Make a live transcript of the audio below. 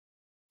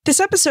This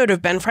episode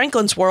of Ben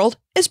Franklin's World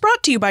is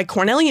brought to you by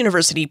Cornell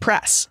University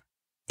Press.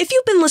 If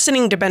you've been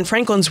listening to Ben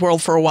Franklin's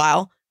World for a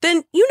while,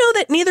 then you know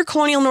that neither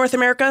colonial North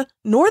America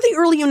nor the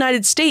early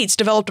United States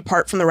developed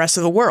apart from the rest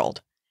of the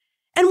world.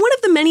 And one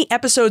of the many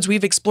episodes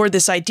we've explored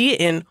this idea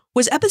in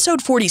was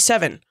episode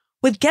 47,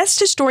 with guest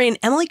historian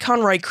Emily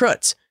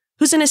Conroy-Krutz,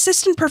 who's an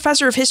assistant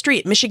professor of history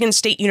at Michigan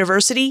State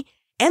University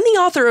and the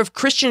author of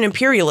Christian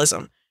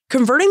Imperialism,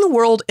 Converting the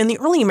World in the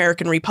Early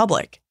American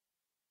Republic.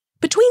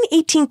 Between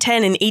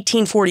 1810 and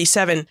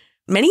 1847,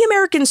 many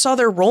Americans saw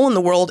their role in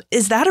the world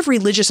as that of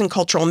religious and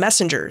cultural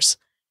messengers.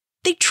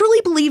 They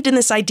truly believed in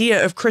this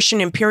idea of Christian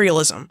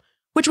imperialism,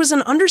 which was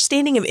an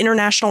understanding of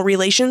international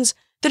relations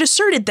that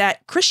asserted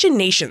that Christian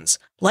nations,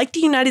 like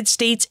the United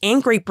States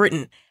and Great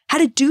Britain,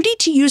 had a duty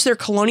to use their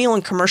colonial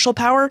and commercial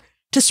power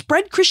to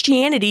spread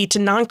Christianity to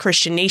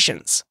non-Christian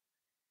nations.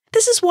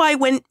 This is why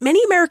when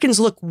many Americans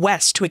look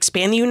west to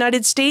expand the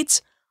United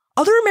States,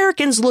 other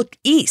Americans look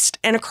east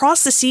and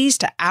across the seas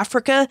to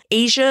Africa,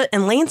 Asia,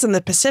 and lands in the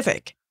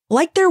Pacific.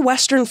 Like their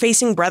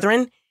western-facing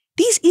brethren,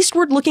 these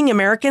eastward-looking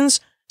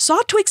Americans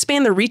sought to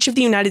expand the reach of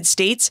the United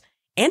States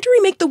and to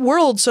remake the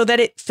world so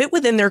that it fit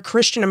within their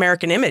Christian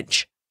American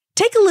image.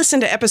 Take a listen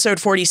to episode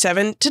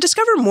 47 to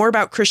discover more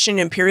about Christian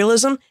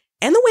imperialism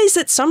and the ways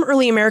that some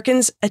early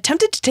Americans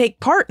attempted to take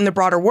part in the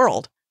broader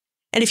world.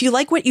 And if you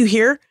like what you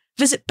hear,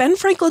 visit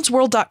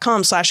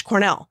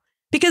benfranklinsworld.com/Cornell.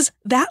 Because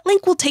that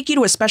link will take you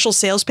to a special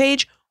sales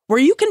page where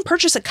you can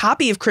purchase a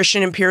copy of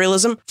Christian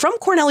Imperialism from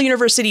Cornell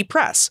University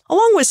Press,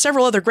 along with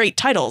several other great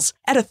titles,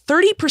 at a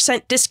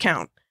 30%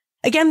 discount.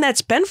 Again,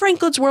 that's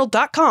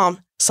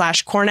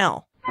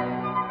benfranklinsworld.com/Cornell.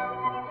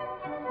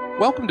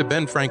 Welcome to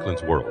Ben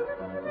Franklin's World,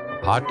 a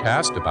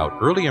podcast about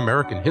early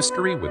American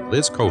history with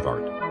Liz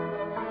Covart.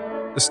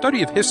 The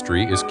study of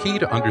history is key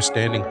to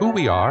understanding who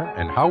we are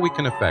and how we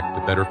can affect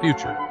a better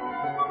future.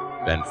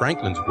 Ben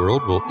Franklin's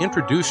World will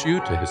introduce you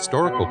to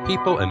historical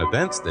people and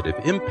events that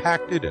have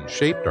impacted and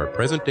shaped our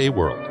present-day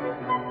world.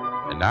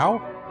 And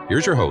now,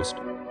 here's your host,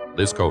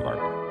 Liz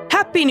Covart.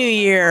 Happy New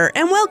Year,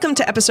 and welcome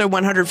to episode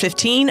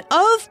 115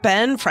 of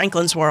Ben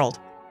Franklin's World,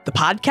 the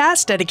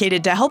podcast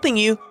dedicated to helping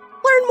you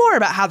learn more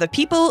about how the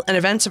people and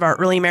events of our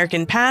early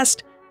American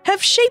past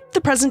have shaped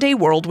the present-day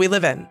world we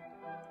live in.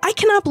 I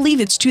cannot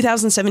believe it's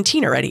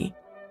 2017 already.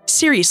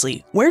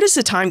 Seriously, where does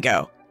the time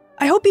go?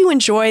 I hope you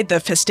enjoyed the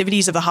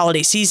festivities of the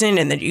holiday season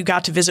and that you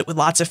got to visit with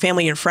lots of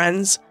family and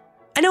friends.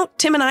 I know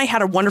Tim and I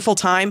had a wonderful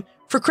time.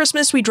 For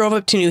Christmas, we drove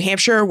up to New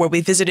Hampshire where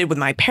we visited with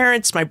my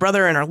parents, my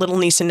brother, and our little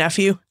niece and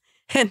nephew.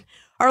 And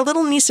our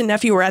little niece and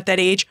nephew were at that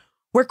age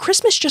where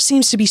Christmas just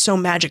seems to be so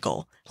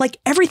magical. Like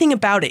everything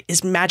about it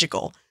is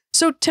magical.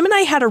 So Tim and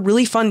I had a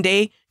really fun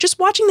day just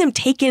watching them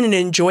take in and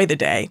enjoy the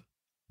day.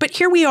 But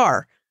here we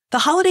are. The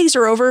holidays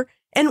are over,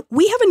 and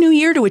we have a new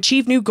year to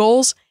achieve new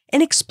goals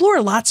and explore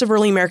lots of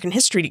early American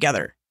history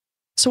together.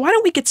 So why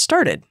don't we get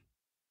started?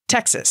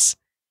 Texas.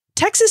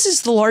 Texas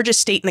is the largest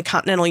state in the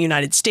continental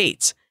United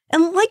States,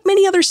 and like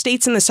many other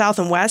states in the South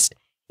and West,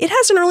 it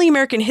has an early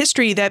American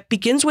history that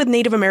begins with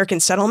Native American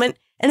settlement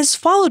and is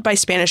followed by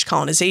Spanish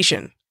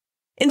colonization.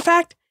 In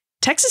fact,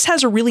 Texas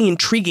has a really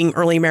intriguing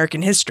early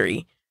American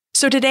history.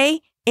 So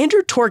today,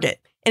 Andrew Torget,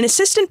 an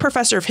assistant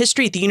professor of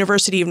history at the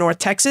University of North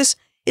Texas,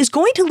 is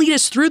going to lead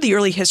us through the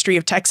early history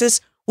of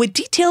Texas with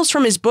details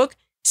from his book,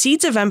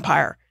 Seeds of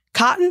Empire,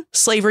 Cotton,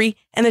 Slavery,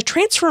 and the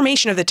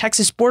Transformation of the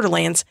Texas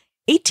Borderlands,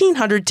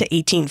 1800 to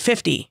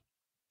 1850.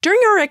 During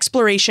our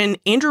exploration,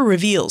 Andrew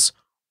reveals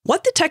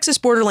what the Texas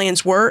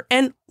Borderlands were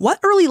and what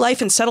early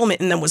life and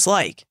settlement in them was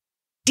like,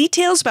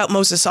 details about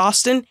Moses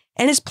Austin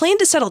and his plan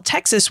to settle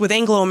Texas with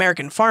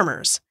Anglo-American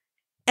farmers,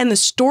 and the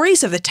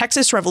stories of the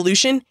Texas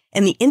Revolution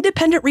and the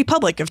Independent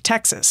Republic of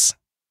Texas.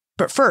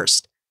 But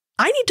first,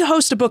 I need to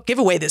host a book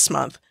giveaway this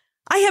month.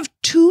 I have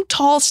 2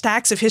 tall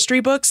stacks of history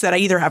books that I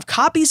either have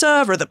copies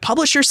of or the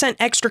publisher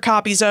sent extra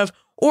copies of,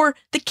 or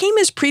that came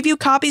as preview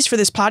copies for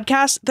this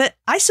podcast that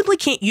I simply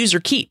can't use or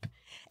keep.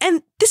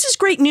 And this is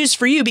great news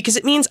for you because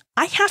it means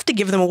I have to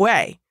give them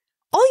away.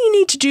 All you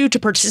need to do to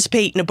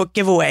participate in a book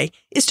giveaway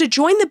is to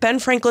join the Ben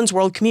Franklin's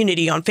World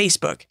community on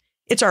Facebook.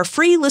 It's our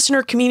free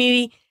listener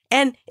community,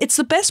 and it's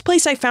the best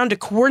place I found to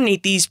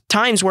coordinate these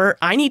times where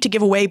I need to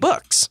give away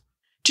books.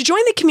 To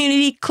join the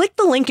community, click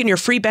the link in your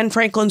free Ben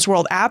Franklin's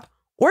World app,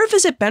 or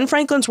visit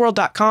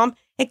benfranklinsworld.com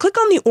and click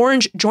on the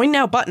orange Join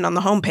Now button on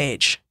the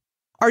homepage.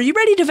 Are you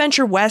ready to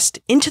venture west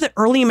into the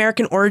early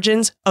American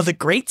origins of the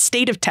great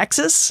state of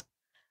Texas?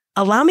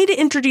 Allow me to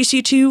introduce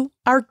you to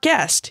our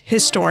guest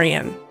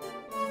historian.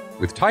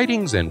 With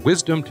tidings and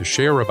wisdom to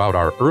share about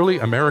our early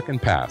American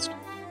past,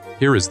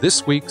 here is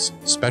this week's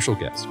special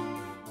guest.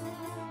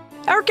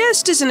 Our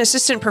guest is an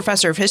assistant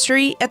professor of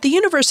history at the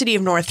University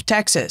of North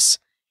Texas.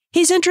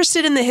 He's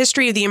interested in the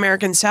history of the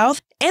American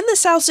South and the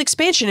South's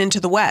expansion into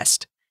the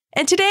West.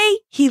 And today,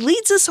 he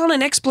leads us on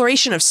an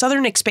exploration of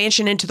Southern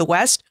expansion into the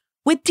West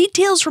with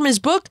details from his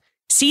book,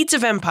 Seeds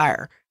of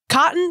Empire,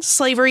 Cotton,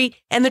 Slavery,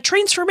 and the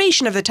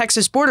Transformation of the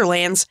Texas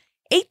Borderlands,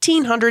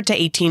 1800 to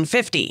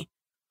 1850.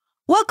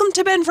 Welcome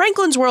to Ben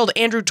Franklin's World,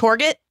 Andrew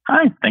Torget.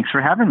 Hi, thanks for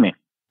having me.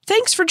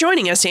 Thanks for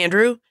joining us,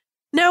 Andrew.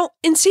 Now,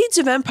 in Seeds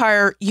of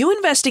Empire, you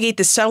investigate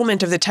the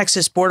settlement of the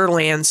Texas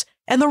Borderlands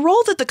and the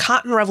role that the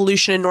Cotton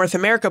Revolution in North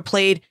America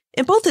played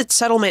in both its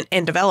settlement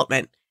and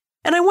development.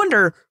 And I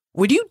wonder,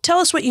 would you tell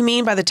us what you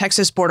mean by the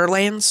Texas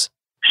Borderlands?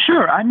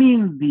 Sure. I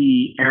mean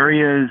the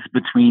areas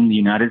between the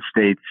United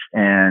States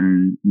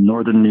and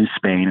northern New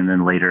Spain and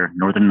then later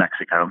northern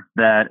Mexico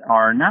that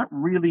are not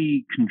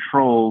really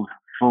controlled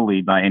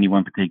fully by any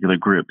one particular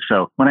group.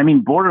 So when I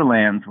mean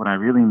borderlands, what I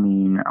really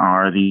mean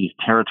are these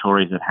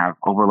territories that have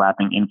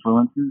overlapping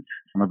influences.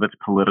 Some of it's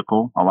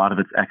political, a lot of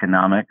it's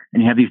economic,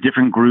 and you have these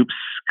different groups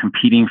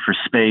competing for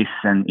space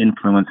and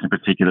influence in a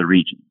particular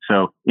region.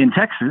 So in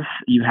Texas,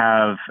 you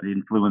have the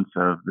influence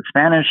of the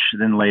Spanish,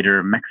 then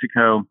later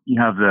Mexico.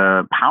 You have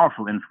the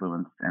powerful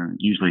influence and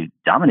usually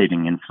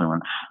dominating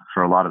influence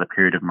for a lot of the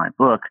period of my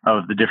book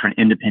of the different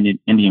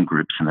independent Indian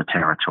groups in the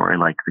territory,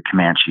 like the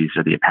Comanches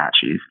or the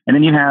Apaches. And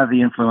then you have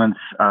the influence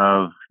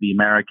of the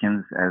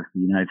Americans as the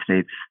United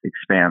States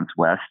expands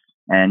west.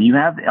 And you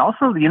have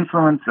also the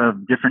influence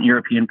of different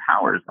European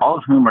powers, all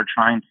of whom are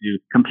trying to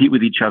compete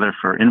with each other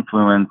for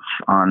influence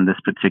on this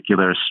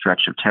particular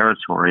stretch of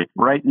territory,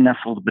 right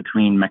nestled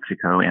between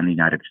Mexico and the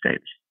United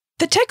States.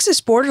 The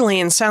Texas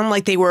Borderlands sound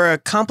like they were a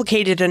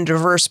complicated and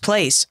diverse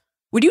place.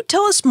 Would you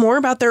tell us more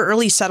about their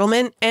early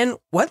settlement and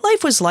what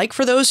life was like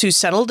for those who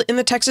settled in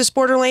the Texas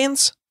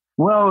Borderlands?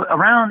 Well,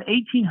 around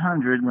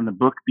 1800, when the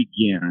book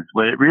begins,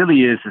 what it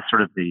really is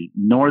sort of the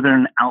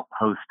northern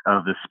outpost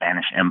of the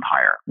Spanish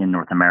Empire in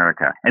North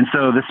America. And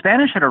so the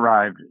Spanish had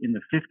arrived in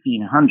the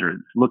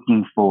 1500s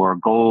looking for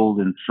gold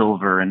and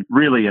silver and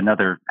really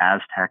another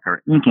Aztec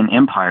or Incan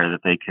empire that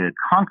they could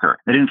conquer.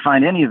 They didn't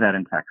find any of that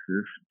in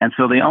Texas. And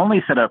so they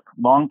only set up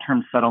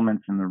long-term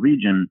settlements in the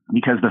region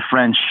because the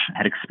French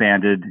had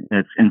expanded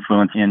its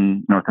influence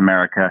in North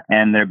America.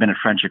 And there had been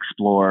a French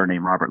explorer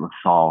named Robert La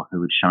Salle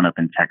who had shown up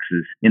in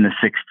Texas in the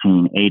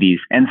 1680s.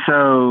 And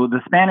so the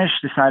Spanish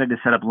decided to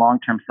set up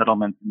long-term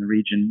settlements in the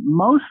region,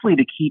 mostly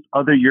to keep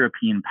other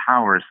European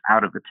powers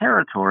out of the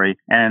territory,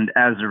 and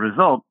as a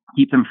result,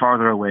 keep them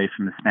farther away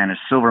from the Spanish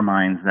silver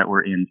mines that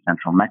were in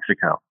central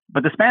Mexico.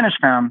 But the Spanish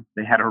found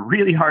they had a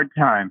really hard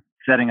time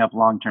setting up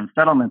long-term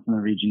settlements in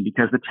the region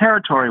because the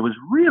territory was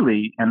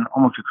really and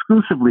almost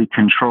exclusively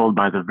controlled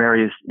by the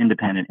various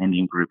independent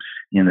Indian groups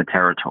in the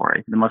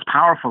territory. The most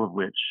powerful of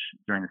which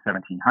during the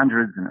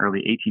 1700s and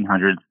early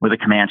 1800s were the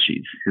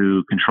Comanches,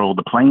 who controlled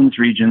the plains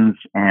regions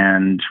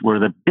and were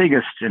the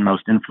biggest and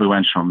most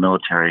influential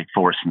military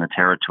force in the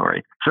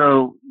territory.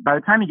 So by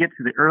the time you get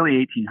to the early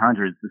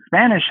 1800s, the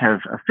Spanish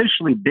have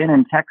officially been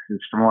in Texas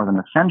for more than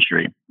a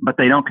century, but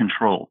they don't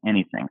control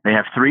anything. They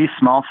have 3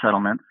 small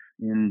settlements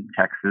in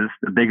Texas,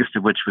 the biggest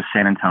of which was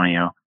San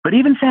Antonio. But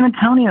even San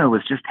Antonio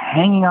was just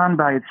hanging on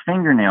by its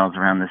fingernails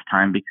around this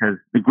time because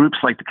the groups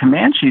like the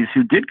Comanches,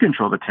 who did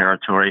control the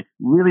territory,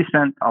 really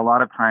spent a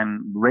lot of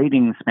time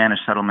raiding Spanish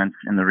settlements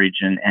in the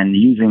region and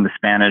using the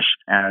Spanish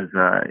as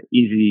an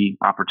easy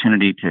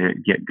opportunity to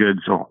get goods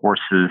or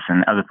horses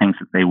and other things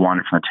that they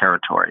wanted from the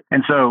territory.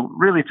 And so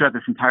really throughout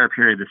this entire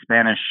period, the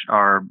Spanish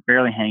are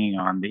barely hanging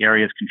on. The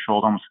area is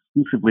controlled almost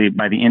exclusively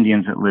by the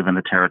Indians that live in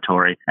the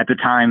territory. At the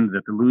time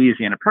that the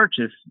Louisiana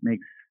Purchase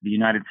makes the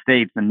United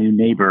States a new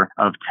neighbor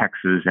of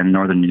Texas and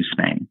northern New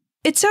Spain.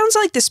 It sounds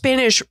like the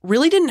Spanish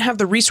really didn't have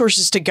the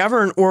resources to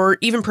govern or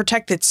even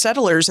protect its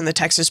settlers in the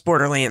Texas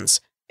Borderlands.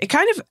 It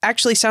kind of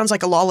actually sounds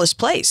like a lawless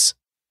place.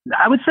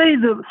 I would say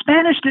the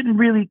Spanish didn't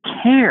really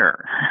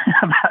care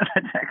about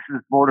the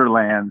Texas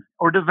Borderlands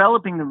or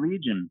developing the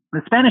region.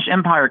 The Spanish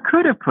Empire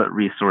could have put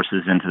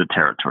resources into the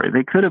territory.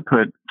 They could have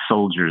put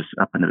soldiers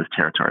up into this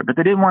territory, but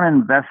they didn't want to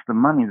invest the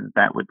money that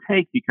that would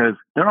take because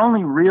their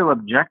only real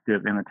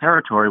objective in the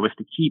territory was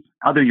to keep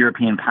other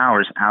European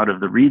powers out of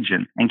the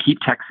region and keep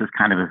Texas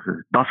kind of as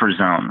a buffer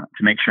zone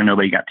to make sure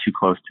nobody got too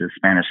close to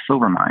Spanish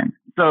silver mines.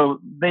 So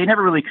they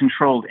never really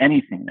controlled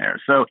anything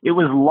there. So it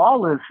was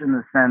lawless in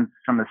the sense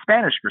from the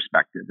Spanish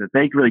perspective that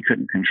they really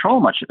couldn't control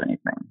much of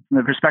anything. From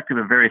the perspective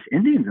of various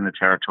Indians in the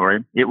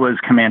territory, it was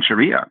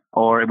Comancheria,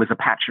 or it was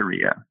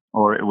Apacheria,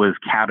 or it was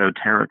Caddo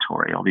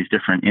territory, all these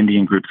different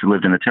Indian groups who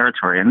lived in the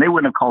territory. And they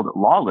wouldn't have called it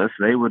lawless.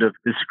 They would have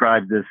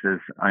described this as,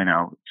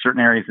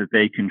 certain areas that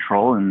they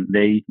control, and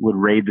they would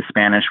raid the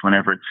Spanish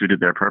whenever it suited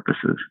their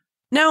purposes.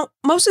 Now,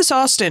 Moses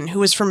Austin,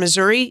 who is from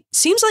Missouri,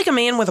 seems like a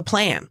man with a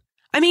plan.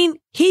 I mean,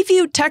 he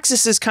viewed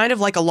Texas as kind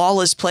of like a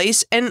lawless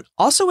place and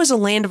also as a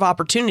land of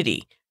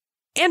opportunity.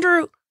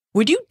 Andrew,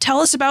 would you tell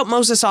us about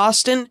Moses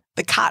Austin,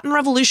 the Cotton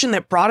Revolution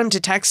that brought him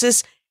to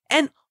Texas,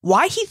 and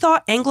why he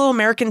thought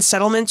Anglo-American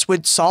settlements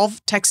would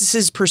solve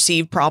Texas's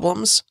perceived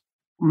problems?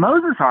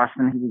 Moses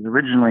Austin, he was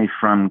originally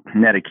from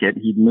Connecticut.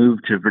 He'd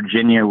moved to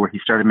Virginia where he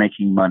started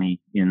making money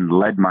in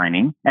lead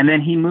mining. And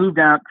then he moved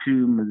out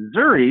to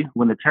Missouri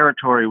when the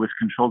territory was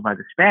controlled by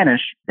the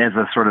Spanish as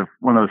a sort of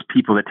one of those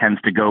people that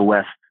tends to go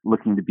west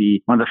looking to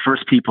be one of the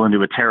first people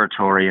into a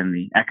territory and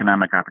the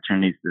economic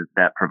opportunities that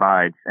that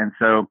provides. And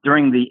so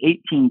during the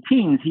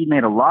 18-teens, he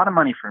made a lot of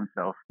money for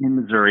himself in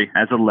Missouri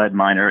as a lead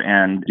miner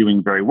and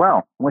doing very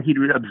well. What he'd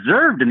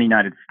observed in the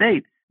United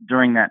States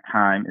during that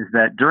time is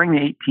that during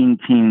the 18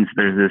 teens,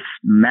 there's this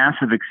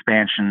massive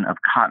expansion of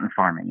cotton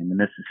farming in the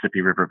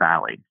Mississippi River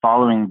Valley.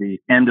 Following the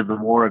end of the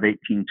War of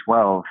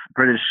 1812,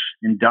 British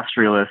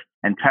industrialists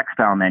and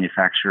textile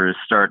manufacturers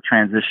start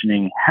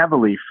transitioning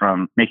heavily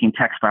from making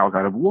textiles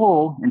out of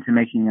wool into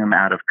making them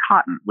out of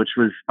cotton, which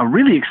was a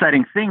really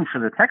exciting thing for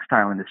the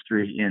textile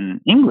industry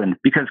in England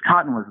because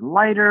cotton was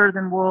lighter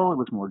than wool. It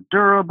was more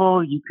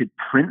durable. You could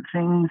print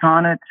things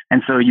on it.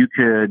 And so you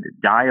could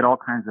dye it all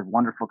kinds of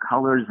wonderful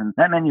colors. And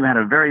that meant you had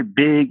a very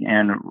big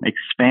and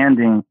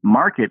expanding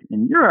market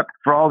in Europe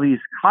for all these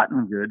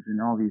cotton goods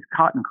and all these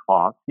cotton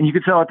cloths. And you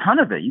could sell a ton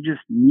of it. You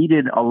just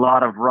needed a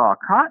lot of raw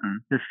cotton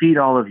to feed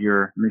all of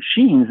your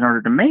machines in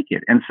order to make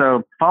it. And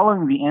so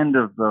following the end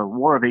of the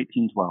War of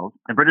 1812,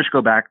 the British go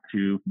back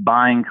to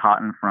buying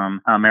cotton from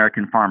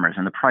American farmers,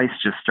 and the price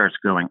just starts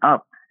going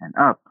up and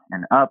up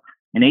and up.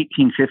 In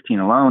 1815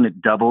 alone, it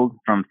doubled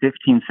from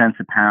 15 cents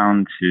a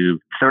pound to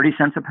 30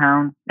 cents a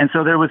pound. And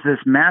so there was this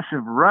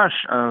massive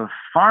rush of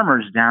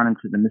farmers down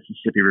into the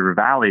Mississippi River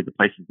Valley, the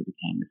places that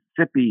became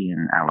Mississippi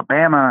and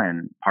Alabama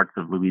and parts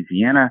of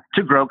Louisiana,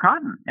 to grow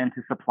cotton and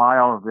to supply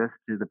all of this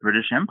to the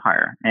British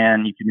Empire.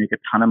 And you could make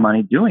a ton of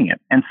money doing it.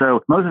 And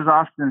so Moses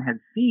Austin had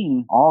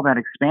seen all that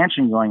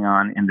expansion going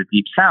on in the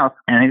Deep South.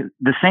 And at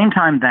the same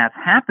time that's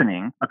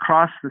happening,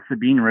 across the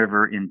Sabine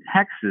River in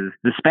Texas,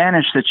 the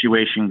Spanish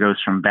situation goes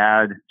from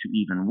bad to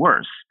even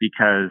worse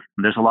because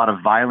there's a lot of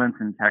violence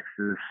in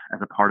Texas as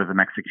a part of the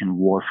Mexican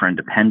War for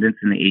Independence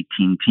in the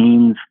 18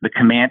 teens. The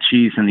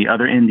Comanches and the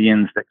other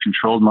Indians that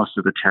controlled most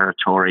of the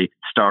territory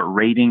start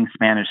raiding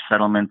Spanish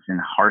settlements in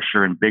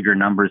harsher and bigger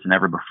numbers than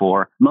ever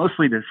before,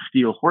 mostly to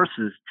steal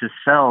horses to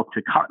sell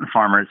to cotton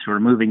farmers who are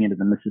moving into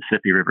the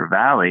Mississippi River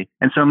Valley.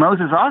 And so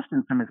Moses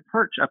Austin, from his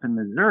perch up in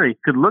Missouri,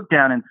 could look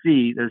down and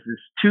see there's this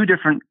two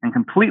different and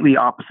completely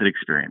opposite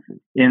experiences.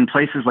 In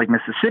places like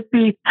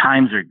Mississippi,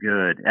 times are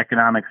good.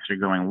 Economics are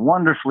going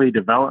wonderfully.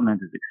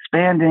 Development is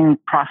expanding.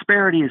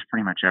 Prosperity is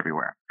pretty much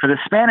everywhere. For the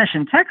Spanish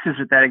in Texas,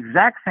 at that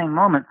exact same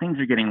moment, things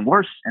are getting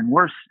worse and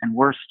worse and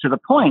worse to the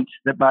point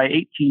that by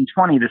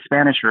 1820, the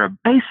Spanish are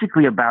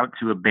basically about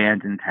to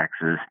abandon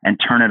Texas and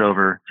turn it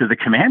over to the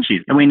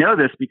Comanches. And we know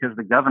this because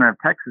the governor of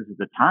Texas at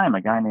the time,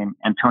 a guy named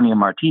Antonio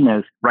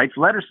Martinez, writes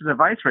letters to the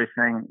viceroy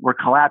saying, we're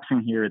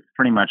collapsing here. It's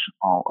pretty much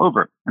all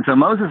over. And so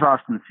Moses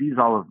Austin sees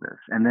all of this.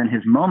 And then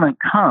his moment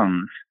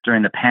comes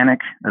during the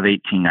Panic of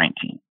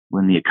 1819.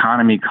 When the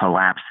economy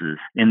collapses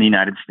in the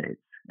United States.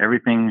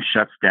 Everything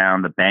shuts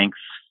down, the banks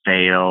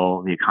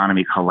fail, the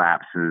economy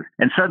collapses,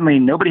 and suddenly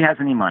nobody has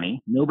any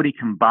money, nobody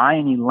can buy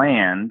any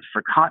land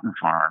for cotton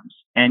farms,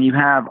 and you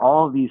have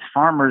all of these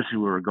farmers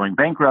who are going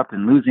bankrupt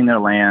and losing their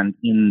land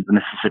in the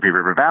Mississippi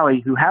River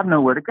Valley who have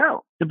nowhere to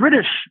go. The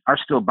British are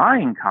still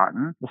buying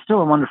cotton. There's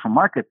still a wonderful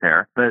market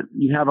there, but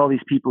you have all these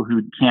people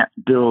who can't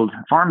build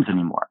farms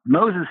anymore.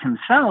 Moses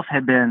himself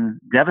had been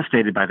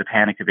devastated by the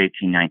Panic of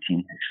 1819.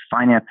 His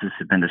finances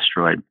had been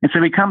destroyed. And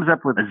so he comes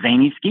up with a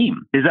zany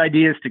scheme. His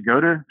idea is to go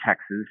to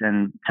Texas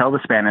and tell the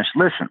Spanish,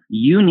 listen,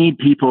 you need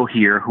people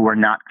here who are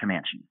not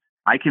Comanches.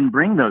 I can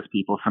bring those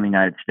people from the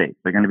United States.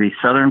 They're going to be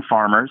Southern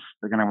farmers.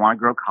 They're going to want to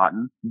grow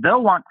cotton.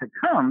 They'll want to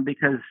come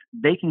because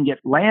they can get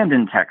land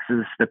in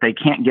Texas that they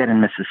can't get in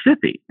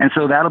Mississippi. And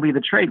so that'll be the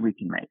trade we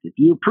can make. If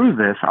you approve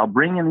this, I'll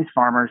bring in these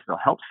farmers. They'll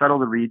help settle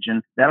the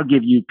region. That'll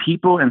give you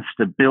people and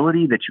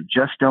stability that you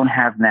just don't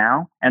have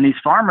now. And these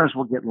farmers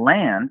will get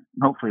land,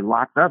 hopefully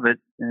lots of it,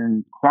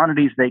 in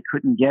quantities they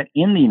couldn't get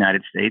in the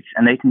United States,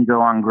 and they can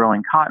go on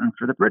growing cotton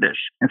for the British.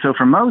 And so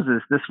for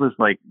Moses, this was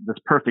like this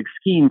perfect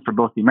scheme for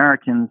both the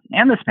Americans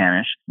and the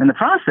Spanish. In the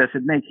process,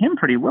 it'd make him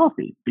pretty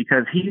wealthy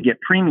because he could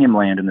get premium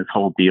land in this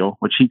whole deal,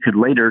 which he could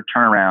later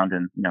turn around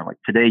and, like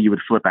today you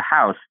would flip a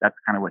house. That's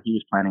kind of what he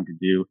was planning to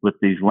do with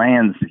these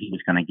lands that he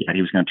was going to get.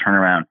 He was going to turn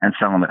around and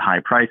sell them at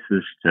high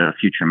prices to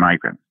future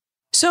migrants.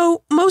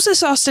 So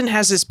Moses Austin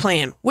has this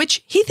plan,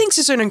 which he thinks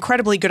is an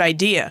incredibly good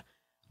idea.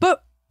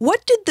 But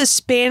what did the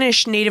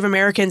Spanish, Native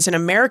Americans, and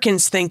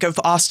Americans think of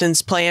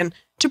Austin's plan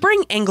to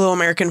bring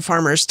Anglo-American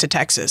farmers to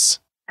Texas?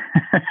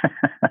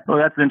 Well,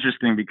 that's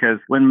interesting because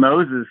when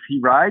Moses, he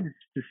rides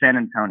to San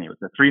Antonio.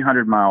 It's a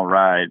 300-mile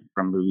ride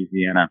from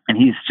Louisiana, and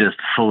he's just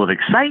full of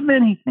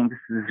excitement. He thinks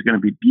this is going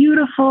to be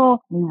beautiful.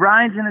 And he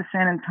rides into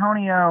San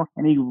Antonio,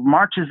 and he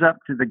marches up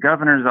to the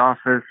governor's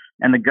office,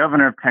 and the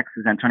governor of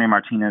Texas, Antonio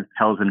Martinez,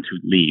 tells him to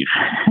leave.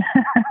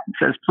 He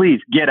says, please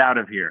get out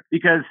of here.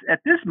 Because at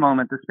this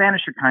moment, the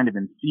Spanish are kind of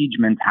in siege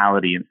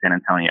mentality in San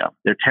Antonio.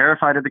 They're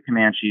terrified of the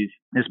Comanches.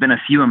 There's been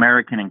a few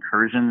American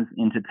incursions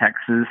into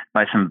Texas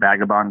by some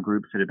vagabond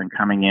groups that have been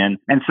coming in.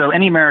 And so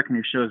any American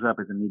who shows up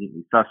is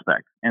immediately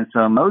suspect. And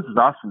so Moses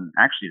Austin,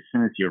 actually, as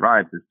soon as he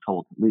arrives, is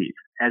told to leave.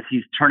 As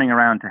he's turning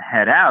around to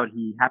head out,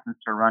 he happens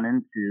to run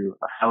into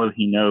a fellow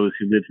he knows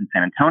who lives in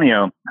San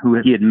Antonio, who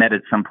he had met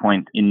at some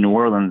point in New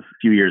Orleans a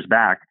few years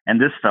back.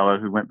 And this fellow,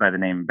 who went by the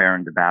name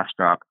Baron de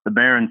Bastrop, the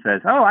Baron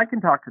says, oh, I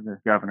can talk to the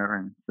governor.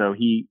 And so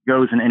he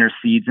goes and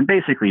intercedes and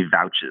basically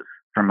vouches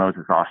for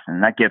Moses Austin.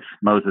 And that gives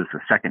Moses a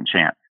second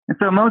chance. And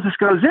so Moses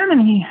goes in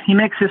and he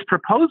makes his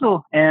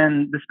proposal,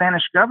 and the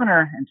Spanish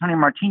governor, Antonio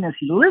Martinez,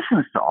 he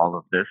listens to all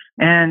of this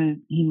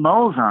and he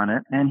mulls on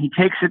it, and he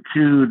takes it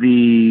to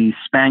the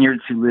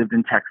Spaniards who lived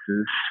in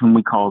Texas, whom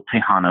we call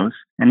Tejanos,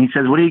 and he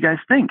says, what do you guys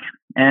think?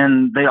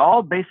 And they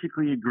all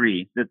basically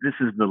agree that this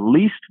is the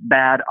least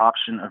bad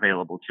option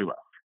available to us.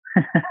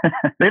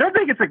 They don't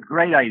think it's a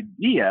great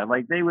idea.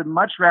 Like, they would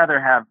much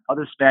rather have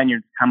other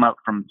Spaniards come up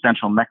from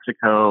central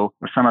Mexico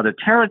or some other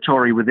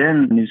territory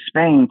within New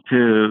Spain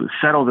to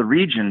settle the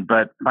region.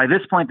 But by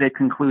this point, they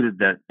concluded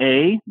that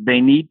A,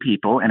 they need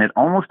people, and it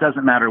almost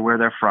doesn't matter where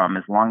they're from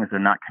as long as they're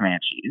not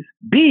Comanches.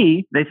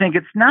 B, they think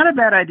it's not a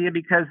bad idea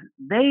because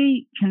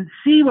they can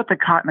see what the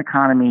cotton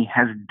economy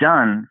has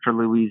done for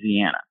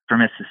Louisiana, for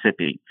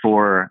Mississippi,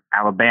 for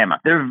Alabama.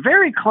 They're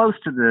very close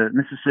to the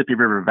Mississippi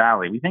River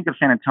Valley. We think of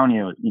San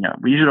Antonio,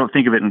 we usually don't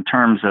think of it in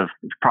terms of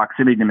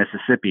proximity to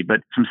Mississippi, but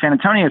from San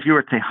Antonio, if you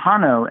were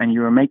Tejano and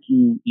you were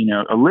making,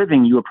 a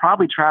living, you were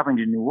probably traveling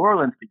to New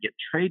Orleans to get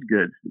trade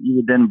goods that you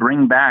would then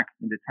bring back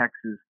into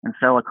Texas and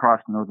sell across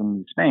northern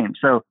New Spain.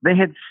 So they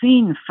had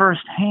seen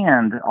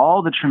firsthand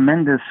all the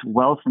tremendous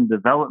wealth and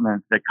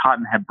development that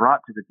cotton had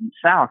brought to the Deep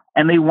South,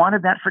 and they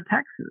wanted that for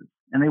Texas.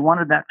 And they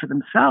wanted that for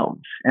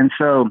themselves. And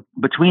so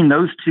between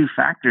those two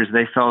factors,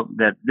 they felt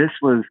that this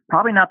was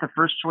probably not the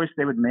first choice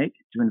they would make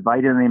to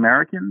invite in the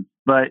Americans,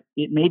 but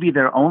it may be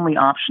their only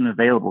option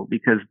available,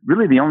 because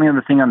really the only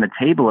other thing on the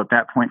table at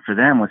that point for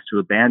them was to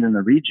abandon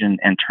the region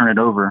and turn it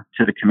over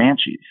to the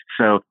Comanches.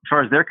 So as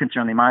far as they're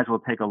concerned, they might as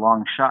well take a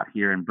long shot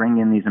here and bring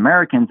in these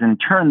Americans and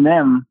turn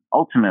them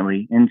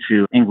ultimately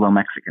into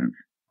Anglo-Mexicans.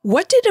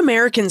 What did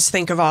Americans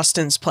think of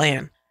Austin's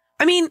plan?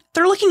 I mean,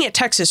 they're looking at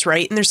Texas,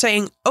 right? And they're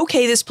saying,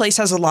 okay, this place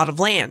has a lot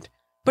of land,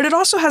 but it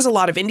also has a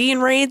lot of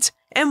Indian raids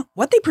and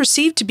what they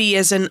perceive to be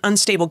as an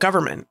unstable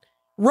government.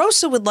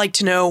 Rosa would like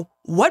to know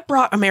what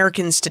brought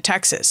Americans to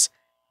Texas.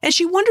 And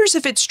she wonders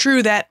if it's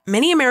true that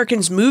many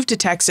Americans moved to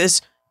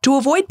Texas to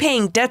avoid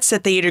paying debts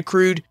that they had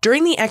accrued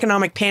during the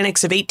economic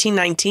panics of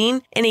 1819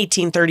 and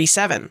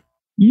 1837.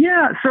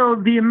 Yeah,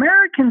 so the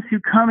Americans who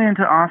come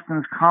into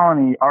Austin's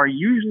colony are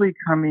usually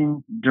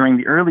coming during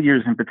the early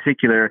years in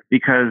particular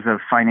because of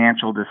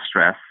financial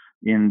distress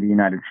in the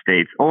United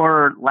States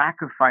or lack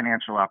of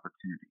financial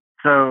opportunity.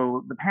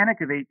 So the Panic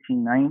of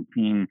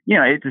 1819,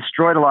 it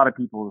destroyed a lot of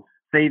people's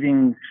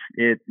savings.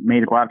 It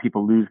made a lot of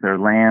people lose their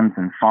lands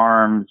and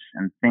farms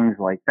and things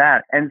like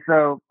that. And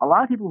so a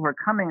lot of people who are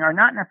coming are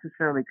not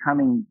necessarily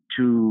coming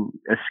to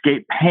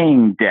escape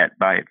paying debt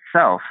by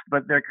itself,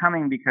 but they're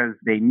coming because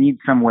they need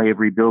some way of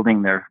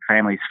rebuilding their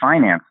family's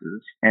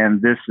finances.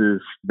 And this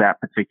is that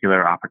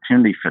particular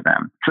opportunity for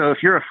them. So if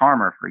you're a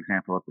farmer, for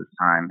example, at this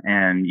time,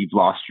 and you've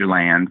lost your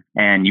land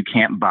and you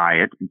can't buy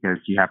it because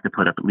you have to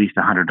put up at least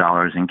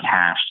 $100 in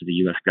cash to the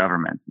U.S.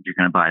 government if you're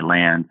going to buy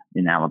land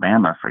in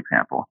Alabama, for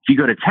example. If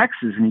you go to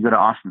Texas and you go to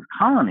Austin's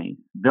colony,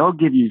 they'll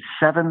give you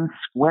 7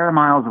 square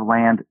miles of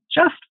land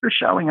just for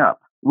showing up,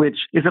 which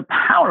is a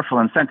powerful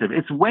incentive.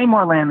 It's way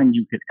more land than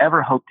you could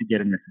ever hope to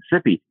get in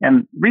Mississippi.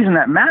 And the reason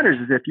that matters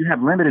is if you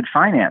have limited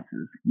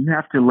finances, you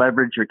have to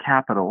leverage your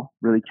capital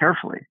really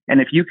carefully.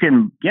 And if you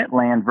can get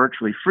land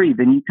virtually free,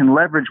 then you can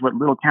leverage what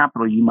little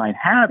capital you might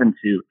have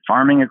into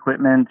farming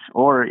equipment,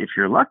 or if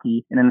you're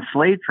lucky, an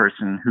enslaved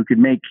person who could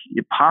make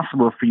it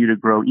possible for you to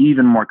grow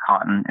even more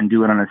cotton and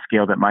do it on a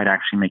scale that might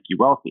actually make you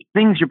wealthy.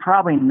 Things you're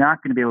probably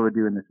not going to be able to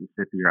do in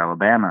Mississippi or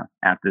Alabama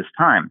at this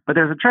time. But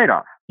there's a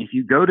trade-off. If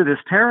you go to this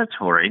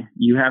territory,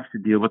 you have to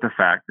deal with the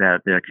fact that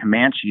the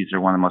Comanches are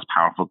one of the most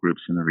powerful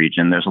groups in the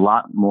region. There's a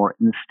lot more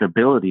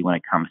instability when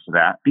it comes to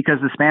that because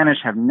the Spanish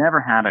have never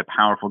had a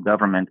powerful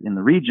government in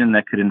the region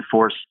that could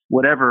enforce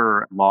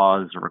whatever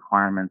laws or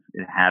requirements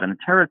it had in the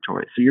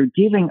territory. So you're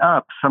giving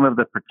up some of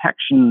the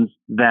protections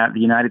that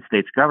the United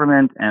States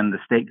government and the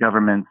state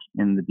governments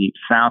in the Deep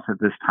South at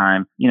this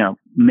time,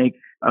 make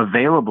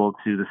available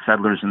to the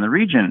settlers in the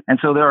region. And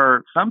so there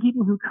are some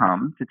people who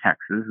come to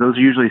Texas. Those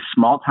are usually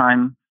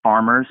small-time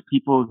farmers,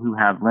 people who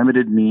have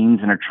limited means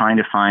and are trying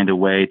to find a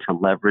way to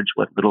leverage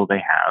what little they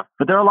have.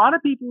 But there are a lot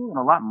of people, and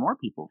a lot more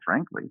people,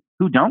 frankly,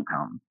 who don't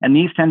come. And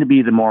these tend to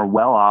be the more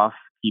well-off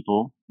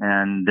people,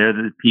 and they're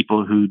the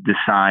people who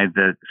decide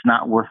that it's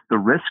not worth the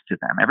risk to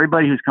them.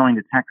 Everybody who's going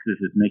to Texas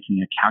is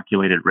making a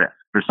calculated risk.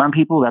 For some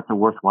people, that's a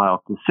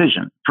worthwhile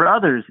decision. For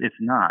others, it's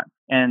not.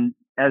 And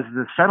as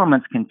the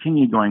settlements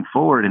continue going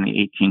forward in the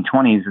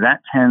 1820s, that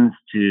tends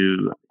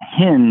to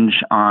hinge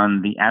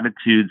on the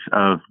attitudes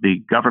of the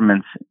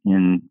governments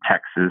in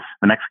Texas,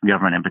 the Mexican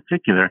government in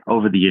particular,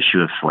 over the issue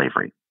of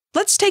slavery.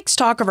 Let's take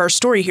stock of our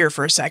story here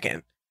for a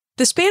second.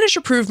 The Spanish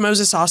approved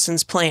Moses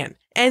Austin's plan,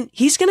 and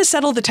he's going to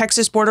settle the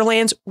Texas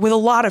borderlands with a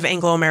lot of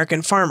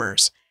Anglo-American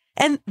farmers.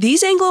 And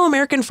these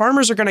Anglo-American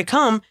farmers are going to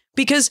come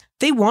because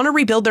they want to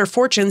rebuild their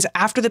fortunes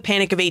after the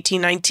Panic of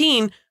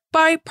 1819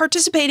 by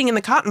participating in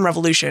the Cotton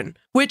Revolution,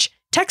 which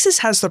Texas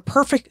has the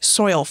perfect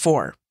soil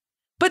for.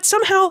 But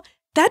somehow,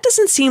 that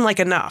doesn't seem like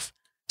enough.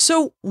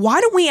 So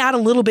why don't we add a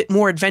little bit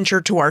more adventure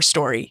to our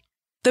story?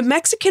 The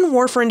Mexican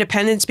War for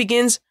Independence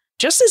begins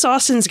just as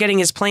Austin's getting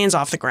his plans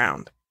off the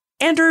ground.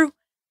 Andrew,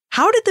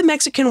 How did the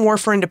Mexican War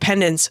for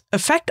Independence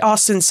affect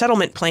Austin's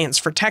settlement plans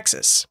for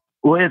Texas?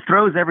 Well, it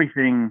throws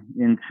everything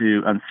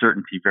into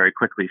uncertainty very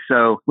quickly.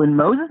 So when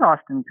Moses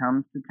Austin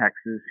comes to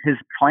Texas, his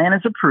plan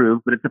is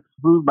approved, but it's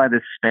approved by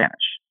the Spanish.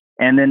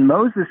 And then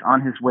Moses,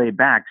 on his way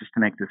back, just to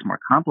make this more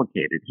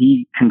complicated,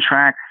 he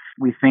contracts,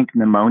 we think,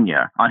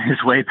 pneumonia on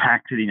his way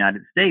back to the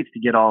United States to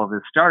get all of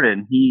this started.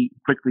 And he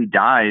quickly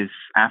dies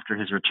after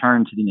his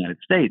return to the United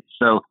States.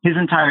 So his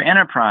entire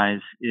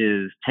enterprise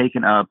is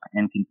taken up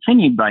and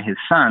continued by his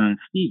son,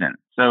 Stephen.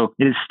 So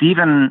it is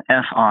Stephen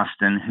F.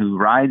 Austin who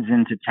rides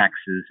into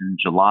Texas in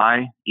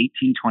July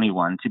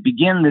 1821 to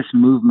begin this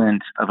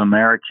movement of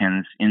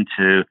Americans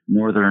into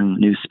northern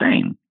New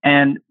Spain.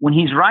 And when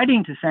he's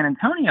riding to San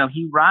Antonio,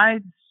 he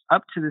rides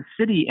up to the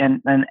city.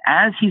 And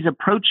as he's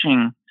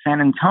approaching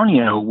San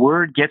Antonio,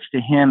 word gets to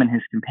him and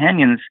his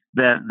companions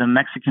that the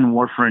Mexican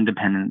War for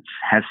Independence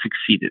has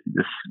succeeded.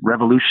 This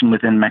revolution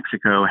within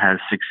Mexico has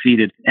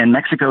succeeded, and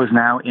Mexico is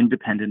now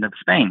independent of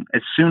Spain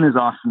as soon as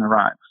Austin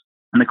arrives.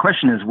 And the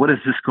question is, what is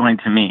this going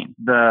to mean?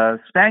 The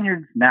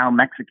Spaniards, now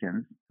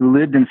Mexicans, who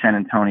lived in San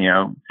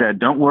Antonio, said,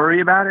 don't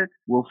worry about it.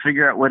 We'll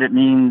figure out what it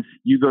means.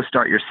 You go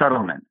start your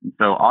settlement. And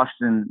so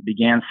Austin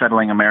began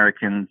settling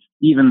Americans,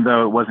 even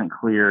though it wasn't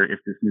clear if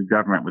this new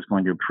government was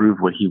going to approve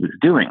what he was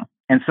doing.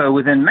 And so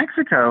within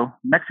Mexico,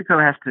 Mexico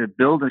has to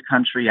build a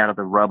country out of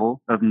the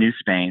rubble of New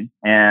Spain,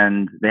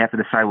 and they have to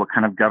decide what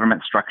kind of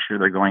government structure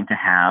they're going to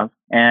have.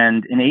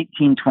 And in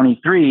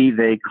 1823,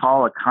 they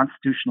call a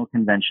constitutional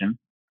convention.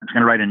 It's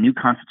going to write a new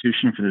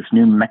constitution for this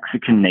new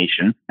Mexican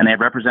nation. And they have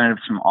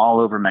representatives from all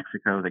over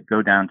Mexico that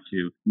go down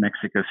to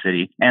Mexico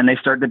City. And they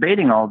start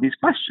debating all of these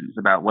questions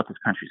about what this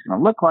country is going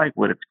to look like,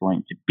 what it's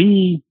going to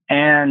be.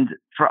 And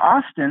for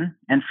Austin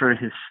and for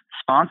his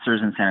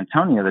sponsors in San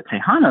Antonio, the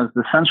Tejanos,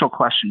 the central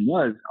question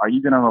was, are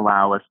you going to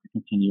allow us to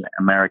continue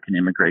American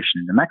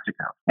immigration into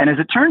Mexico? And as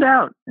it turned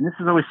out, and this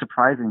is always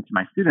surprising to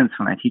my students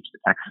when I teach the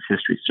Texas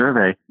History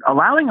Survey,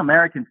 allowing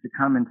Americans to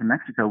come into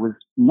Mexico was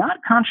not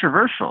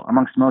controversial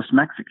amongst most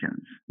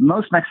Mexicans.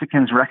 Most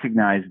Mexicans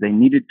recognized they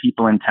needed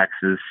people in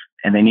Texas,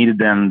 and they needed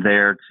them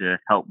there to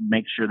help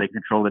make sure they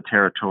control the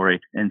territory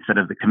instead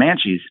of the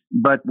Comanches.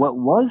 But what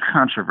was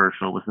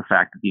controversial was the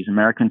fact that these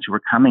Americans who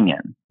were coming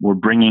in were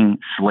bringing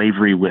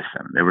slavery with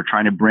them. They were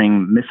trying to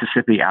bring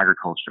Mississippi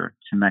agriculture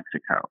to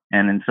Mexico.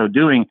 And in so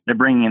doing, they're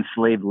bringing in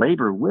slave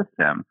labor with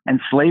them. And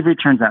slavery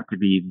turns out to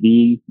be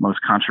the most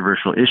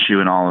controversial issue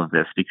in all of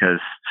this, because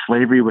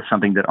slavery was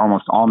something that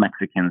almost all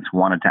Mexicans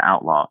wanted to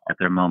outlaw at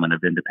their moment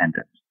of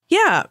independence.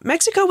 Yeah,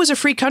 Mexico was a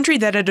free country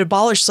that had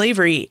abolished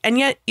slavery, and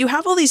yet you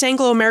have all these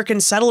Anglo-American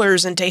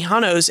settlers and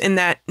Tejanos in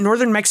that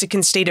northern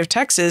Mexican state of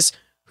Texas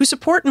who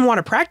support and want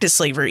to practice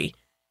slavery.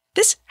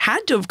 This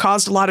had to have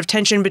caused a lot of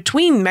tension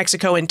between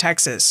Mexico and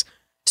Texas.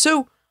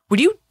 So,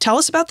 would you tell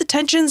us about the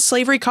tensions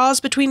slavery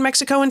caused between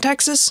Mexico and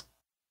Texas?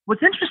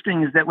 What's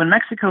interesting is that when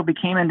Mexico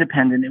became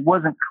independent, it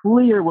wasn't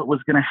clear what was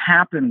going to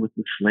happen with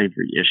the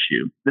slavery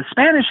issue. The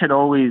Spanish had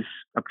always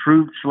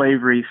approved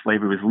slavery.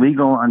 Slavery was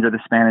legal under the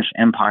Spanish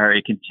Empire.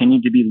 It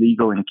continued to be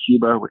legal in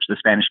Cuba, which the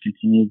Spanish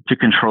continued to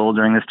control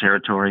during this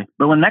territory.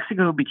 But when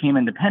Mexico became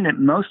independent,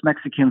 most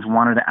Mexicans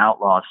wanted to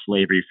outlaw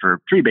slavery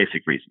for three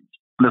basic reasons.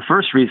 The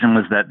first reason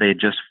was that they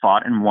just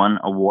fought and won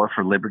a war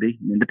for liberty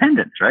and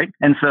independence, right?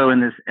 And so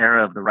in this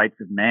era of the rights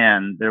of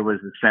man, there was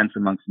a sense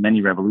amongst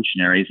many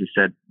revolutionaries who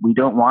said, we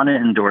don't want to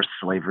endorse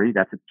slavery.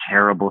 That's a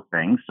terrible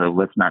thing, so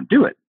let's not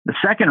do it. The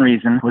second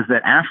reason was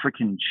that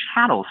African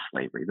chattel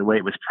slavery, the way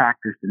it was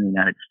practiced in the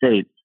United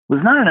States, was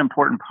not an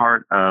important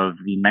part of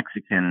the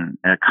Mexican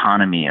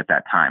economy at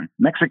that time.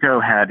 Mexico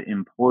had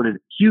imported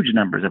huge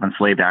numbers of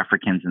enslaved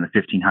Africans in the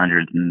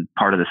 1500s and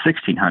part of the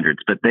 1600s,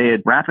 but they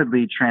had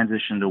rapidly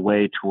transitioned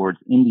away towards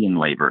Indian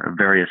labor of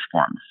various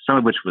forms, some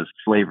of which was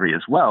slavery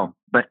as well.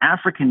 But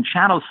African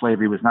chattel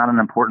slavery was not an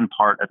important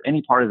part of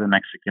any part of the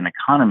Mexican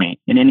economy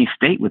in any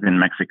state within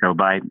Mexico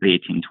by the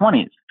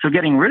 1820s. So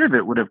getting rid of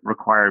it would have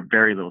required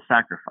very little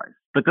sacrifice.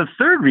 But the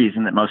third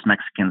reason that most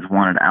Mexicans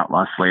wanted to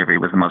outlaw slavery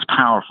was the most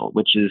powerful,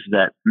 which is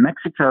that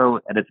Mexico,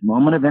 at its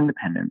moment of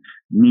independence,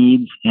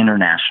 needs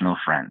international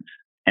friends.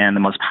 And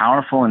the most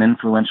powerful and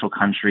influential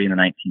country in the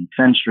 19th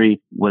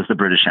century was the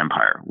British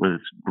Empire, was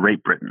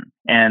Great Britain.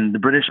 And the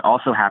British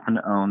also happened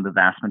to own the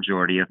vast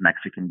majority of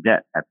Mexican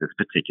debt at this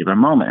particular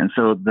moment. And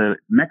so the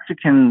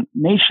Mexican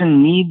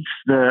nation needs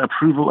the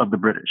approval of the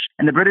British.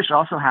 And the British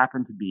also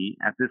happen to be,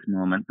 at this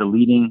moment, the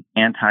leading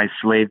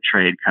anti-slave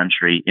trade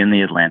country in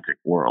the Atlantic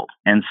world.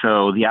 And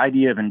so the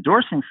idea of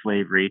endorsing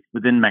slavery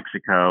within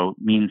Mexico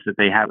means that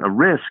they have a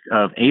risk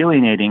of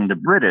alienating the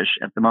British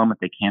at the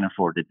moment they can't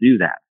afford to do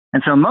that.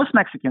 And so most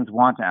Mexicans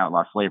want to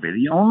outlaw slavery.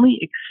 The only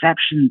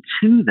exception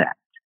to that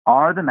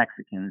are the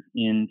Mexicans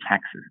in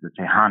Texas, the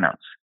Tejanos,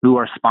 who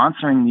are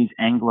sponsoring these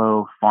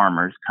Anglo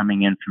farmers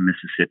coming in from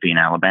Mississippi and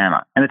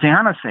Alabama. And the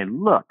Tejanos say,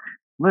 look,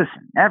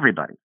 listen,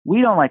 everybody,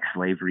 we don't like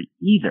slavery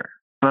either,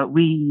 but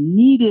we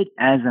need it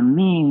as a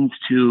means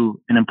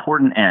to an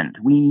important end.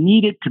 We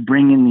need it to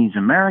bring in these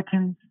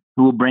Americans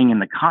who will bring in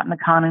the cotton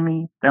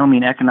economy. That will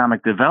mean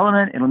economic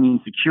development. It'll mean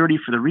security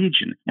for the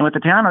region. And what the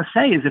Tejanos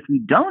say is if we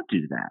don't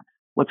do that,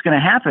 what's going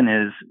to happen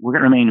is we're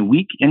going to remain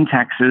weak in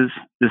Texas.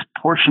 This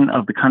portion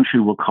of the country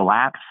will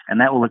collapse,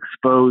 and that will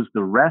expose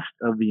the rest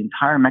of the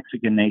entire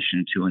Mexican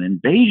nation to an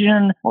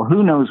invasion or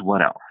who knows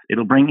what else.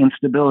 It'll bring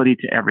instability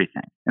to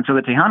everything. And so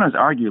the Tejanos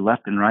argue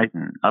left and right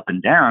and up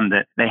and down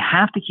that they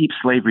have to keep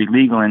slavery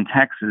legal in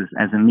Texas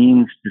as a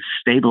means to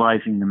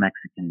stabilizing the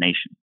Mexican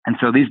nation. And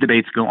so these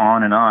debates go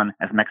on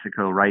as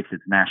Mexico writes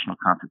its national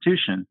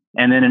constitution.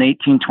 And then in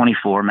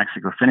 1824,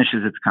 Mexico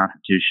finishes its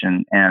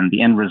constitution, and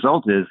the end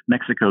result is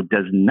Mexico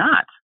does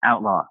not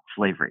outlaw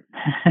slavery.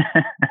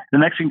 The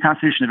Mexican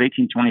Constitution of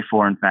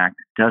 1824, in fact,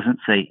 doesn't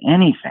say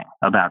anything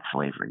about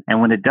slavery.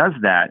 And when it does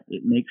that,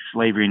 it makes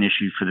slavery an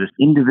issue for the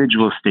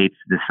individual states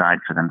to decide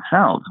for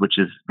themselves, which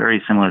is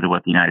very similar to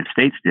what the United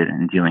States did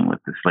in dealing with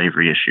the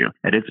slavery issue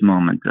at its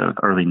moment of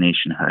early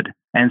nationhood.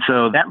 And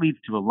so that leads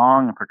to a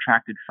long and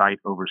protracted fight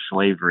over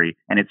slavery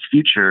and its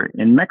future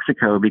in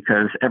Mexico,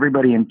 because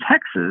everybody in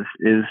Texas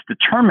is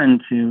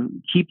determined to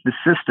keep the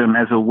system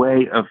as a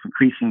way of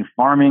increasing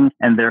farming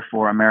and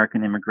therefore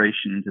American immigration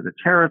into the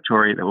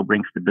territory that will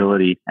bring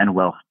stability and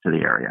wealth to the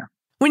area.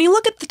 When you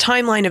look at the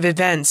timeline of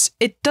events,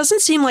 it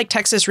doesn't seem like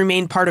Texas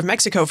remained part of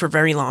Mexico for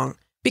very long,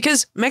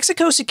 because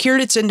Mexico secured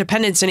its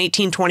independence in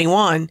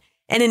 1821,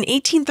 and in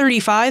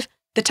 1835,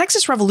 the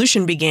Texas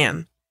Revolution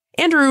began.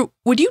 Andrew,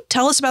 would you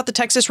tell us about the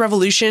Texas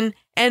Revolution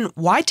and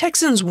why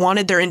Texans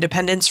wanted their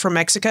independence from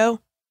Mexico?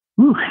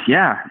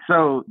 Yeah.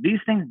 So these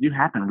things do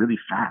happen really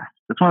fast.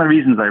 That's one of the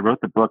reasons I wrote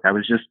the book. I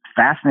was just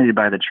fascinated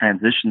by the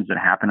transitions that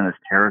happen in this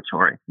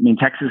territory. I mean,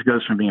 Texas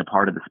goes from being a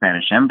part of the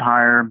Spanish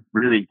Empire,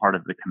 really part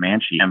of the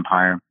Comanche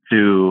Empire,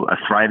 to a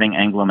thriving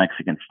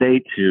Anglo-Mexican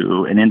state,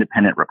 to an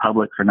independent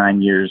republic for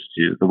 9 years,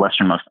 to the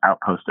westernmost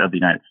outpost of the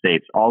United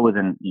States, all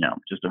within,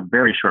 just a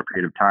very short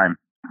period of time.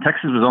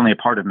 Texas was only a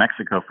part of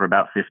Mexico for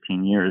about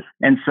 15 years.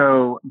 And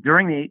so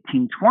during the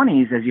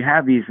 1820s, as you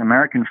have these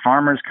American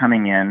farmers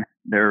coming in,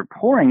 they're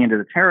pouring into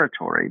the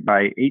territory.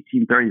 By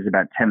 1830s,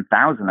 about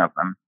 10,000 of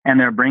them. And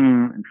they're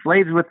bringing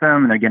slaves with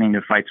them, and they're getting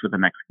into fights with the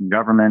Mexican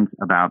government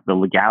about the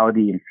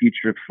legality and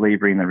future of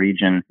slavery in the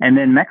region. And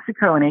then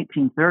Mexico in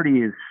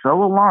 1830 is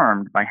so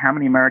alarmed by how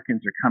many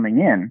Americans are coming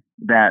in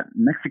that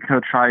Mexico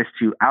tries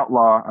to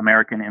outlaw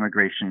American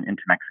immigration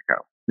into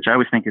Mexico, which I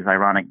always think is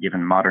ironic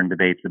given modern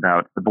debates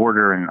about the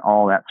border and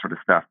all that sort of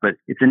stuff. But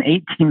it's in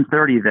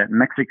 1830 that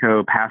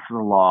Mexico passes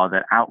a law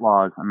that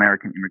outlaws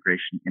American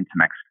immigration into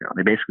Mexico.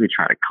 They basically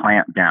try to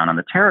clamp down on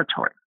the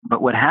territory.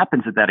 But what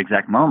happens at that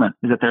exact moment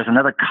is that there's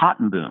another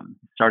cotton boom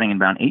starting in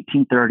about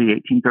 1830,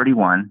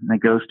 1831, and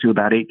it goes to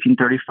about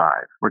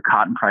 1835, where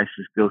cotton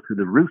prices go through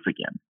the roof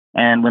again.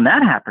 And when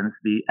that happens,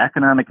 the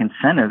economic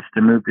incentives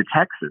to move to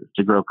Texas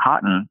to grow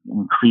cotton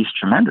increase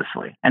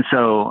tremendously. And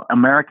so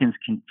Americans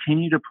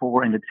continue to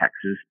pour into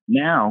Texas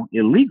now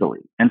illegally.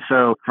 And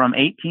so from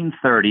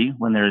 1830,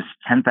 when there's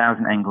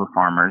 10,000 Anglo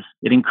farmers,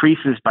 it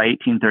increases by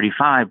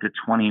 1835 to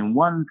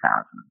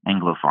 21,000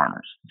 Anglo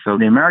farmers. So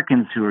the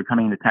Americans who are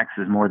coming to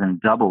Texas more than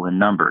double in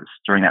numbers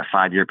during that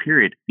 5-year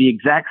period, the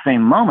exact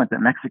same moment that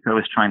Mexico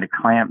is trying to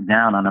clamp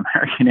down on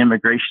American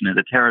immigration into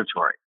the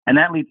territory. And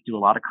that leads to a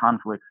lot of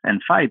conflicts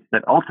and fights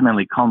that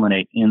ultimately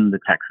culminate in the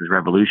Texas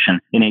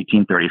Revolution in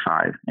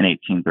 1835 and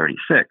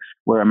 1836,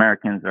 where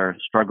Americans are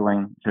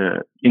struggling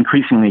to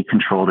increasingly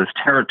control this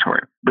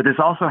territory. But this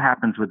also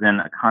happens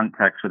within a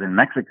context within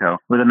Mexico,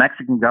 where the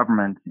Mexican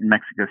government in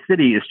Mexico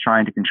City is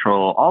trying to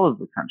control all of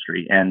the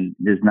country and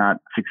is not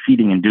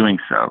succeeding in doing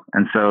so.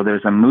 And so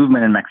there's a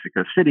movement in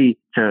Mexico City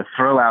to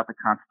throw out the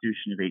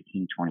Constitution of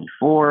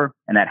 1824,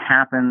 and that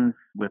happens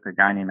with a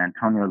guy named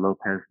Antonio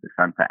Lopez de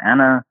Santa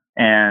Anna.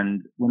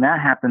 And when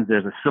that happens,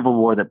 there's a civil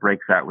war that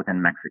breaks out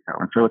within Mexico.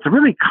 And so it's a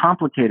really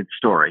complicated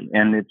story,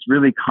 and it's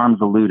really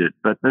convoluted.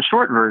 But the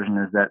short version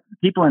is that the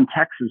people in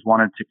Texas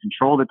wanted to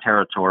control the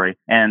territory,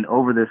 and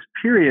over this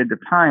period of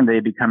time,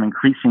 they become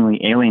increasingly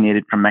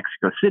alienated from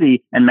Mexico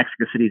City and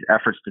Mexico City's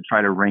efforts to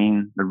try to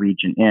rein the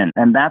region in.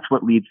 And that's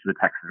what leads to the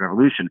Texas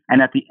Revolution.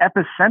 And at the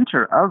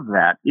epicenter of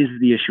that is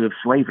the issue of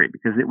slavery,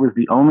 because it was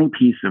the only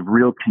piece of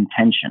real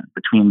contention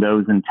between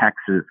those in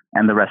Texas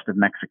and the rest of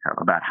Mexico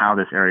about how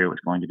this area was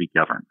going to be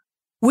governed.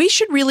 We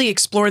should really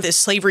explore this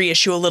slavery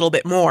issue a little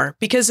bit more,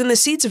 because in The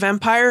Seeds of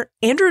Empire,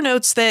 Andrew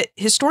notes that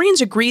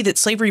historians agree that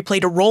slavery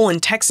played a role in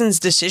Texans'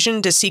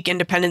 decision to seek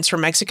independence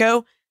from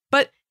Mexico,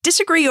 but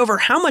disagree over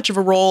how much of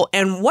a role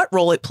and what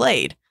role it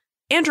played.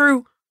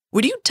 Andrew,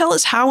 would you tell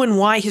us how and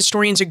why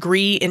historians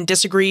agree and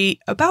disagree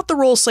about the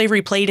role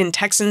slavery played in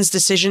Texans'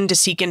 decision to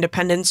seek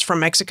independence from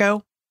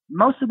Mexico?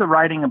 Most of the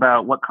writing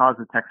about what caused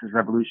the Texas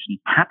Revolution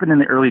happened in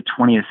the early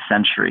 20th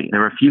century.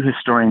 There were a few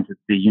historians at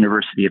the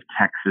University of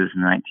Texas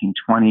in the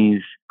 1920s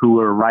who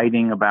were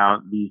writing about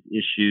these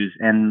issues,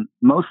 and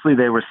mostly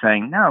they were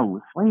saying,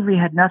 no, slavery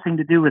had nothing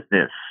to do with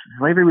this.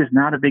 Slavery was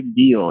not a big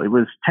deal. It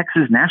was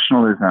Texas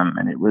nationalism,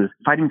 and it was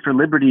fighting for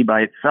liberty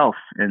by itself,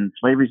 and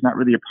slavery is not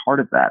really a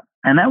part of that.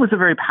 And that was a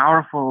very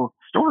powerful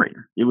story.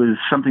 It was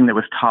something that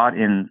was taught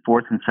in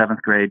 4th and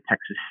 7th grade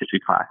Texas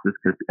history classes,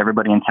 because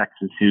everybody in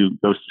Texas who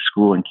goes to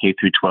school in K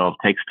through 12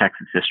 takes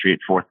Texas history at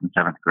 4th and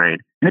 7th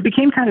grade. And it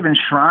became kind of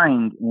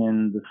enshrined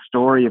in the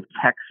story of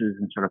Texas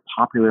and sort of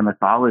popular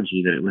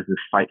mythology that it was this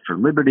fight for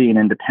liberty and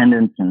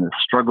independence and the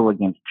struggle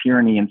against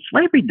tyranny. And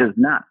slavery does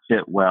not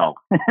fit well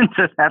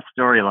into that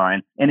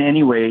storyline in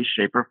any way,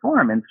 shape, or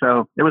form. And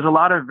so there was a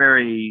lot of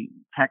very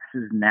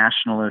Texas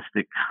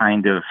nationalistic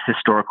kind of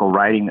historical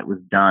writing that was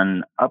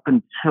done up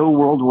until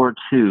World War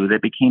II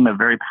that became a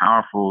very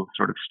powerful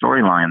sort of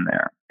storyline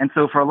there. And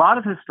so for a lot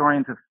of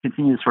historians have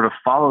continued to sort of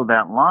follow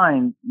that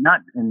line, not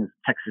in this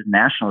Texas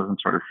nationalism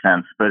sort of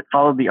sense, but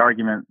followed the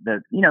argument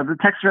that, the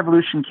Texas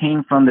Revolution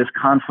came from this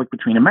conflict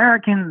between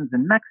Americans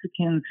and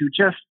Mexicans who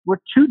just were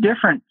too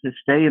different to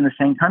stay in the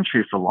same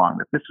country for long,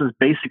 that this was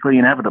basically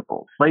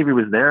inevitable. Slavery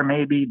was there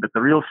maybe, but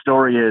the real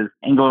story is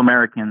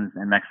Anglo-Americans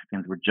and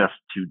Mexicans were just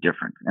too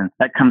different. And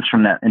that comes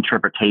from that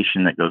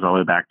interpretation that goes all the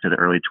way back to the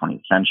early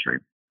 20th century.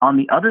 On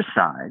the other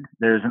side,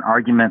 there's an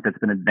argument that's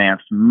been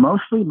advanced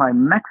mostly by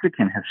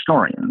Mexican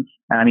historians,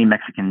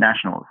 Mexican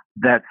nationalists,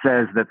 that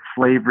says that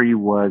slavery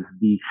was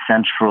the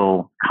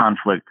central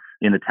conflict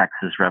in the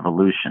Texas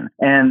Revolution.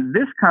 And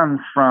this comes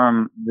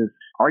from this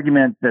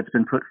argument that's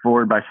been put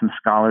forward by some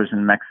scholars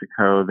in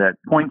Mexico that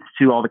points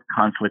to all the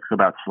conflicts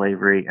about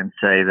slavery and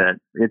say that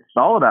it's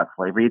all about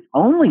slavery. It's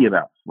only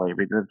about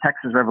slavery. The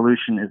Texas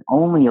Revolution is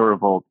only a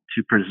revolt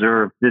to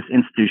preserve this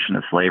institution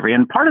of slavery.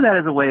 And part of that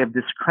is a way of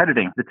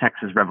discrediting the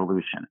Texas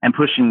Revolution and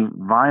pushing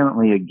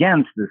violently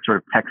against this sort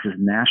of Texas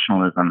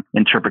nationalism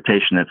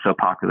interpretation that's so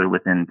popular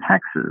within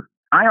Texas.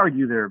 I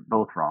argue they're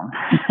both wrong.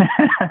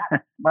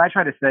 What I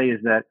try to say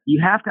is that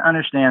you have to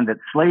understand that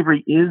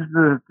slavery is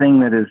the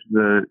thing that is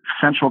the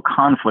central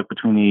conflict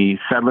between the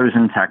settlers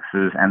in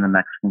Texas and the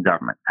Mexican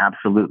government.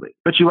 Absolutely.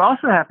 But you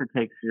also have to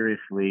take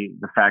seriously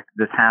the fact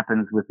that this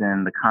happens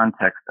within the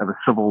context of a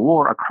civil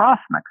war across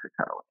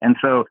Mexico. And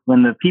so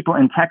when the people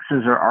in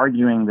Texas are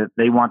arguing that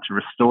they want to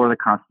restore the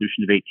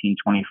Constitution of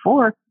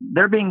 1824,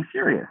 they're being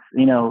serious.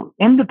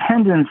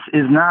 Independence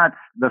is not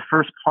the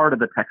first part of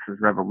the Texas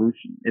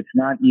Revolution. It's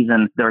not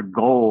even their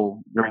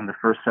goal during the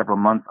first several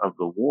months of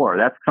the war.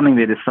 That's something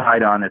they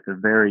decide on at the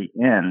very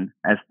end,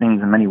 as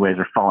things in many ways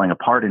are falling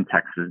apart in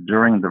Texas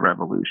during the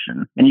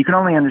revolution. And you can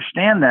only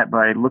understand that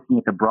by looking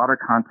at the broader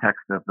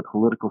context of the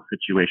political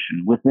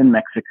situation within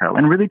Mexico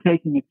and really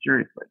taking it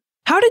seriously.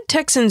 How did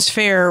Texans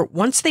fare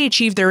once they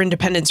achieved their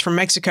independence from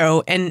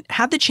Mexico and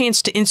had the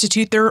chance to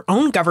institute their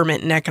own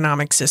government and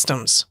economic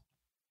systems?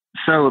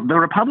 So the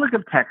Republic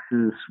of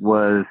Texas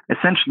was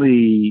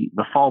essentially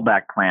the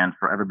fallback plan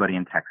for everybody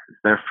in Texas.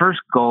 Their first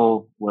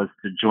goal was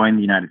to join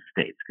the United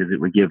States because it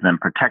would give them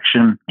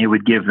protection. It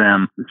would give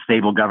them a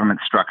stable government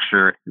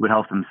structure. It would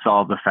help them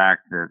solve the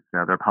fact that the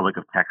Republic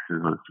of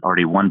Texas was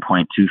already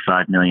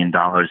 $1.25 million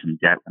in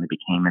debt when it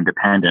became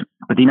independent.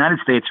 But the United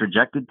States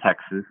rejected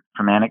Texas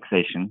from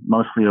annexation,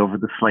 mostly over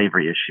the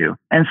slavery issue.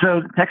 And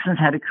so the Texans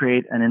had to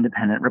create an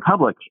independent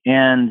republic.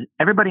 And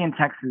everybody in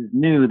Texas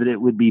knew that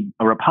it would be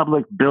a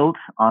republic built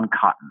on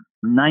cotton.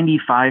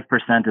 95%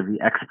 of the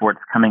exports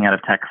coming out of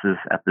Texas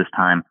at this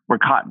time were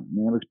cotton.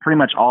 And it was pretty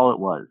much all it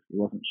was. It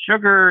wasn't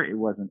sugar. It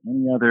wasn't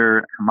any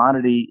other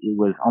commodity. It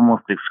was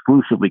almost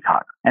exclusively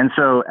cotton. And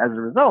so as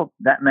a result,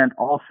 that meant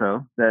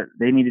also that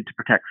they needed to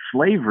protect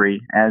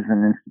slavery as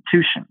an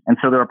institution. And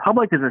so the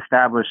republic is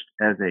established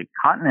as a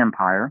cotton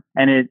empire,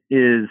 and it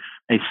is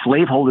a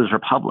slaveholders'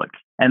 republic.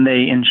 And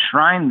they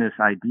enshrine this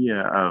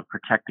idea of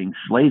protecting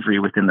slavery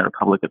within the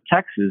Republic of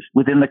Texas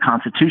within the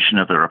Constitution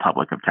of the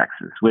Republic of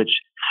Texas, which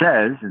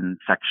says in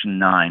Section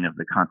 9 of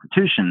the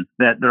Constitution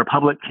that the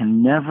Republic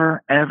can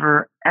never,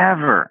 ever,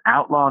 ever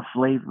outlaw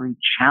slavery,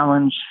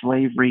 challenge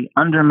slavery,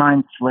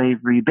 undermine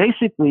slavery.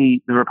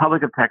 Basically, the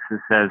Republic of Texas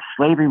says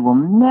slavery will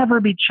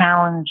never be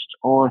challenged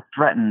or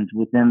threatened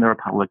within the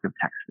Republic of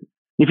Texas.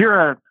 If you're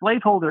a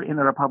slaveholder in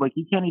the Republic,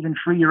 you can't even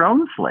free your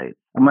own slaves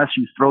unless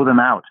you throw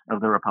them out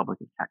of the Republic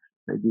of Texas.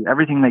 They do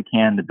everything they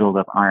can to build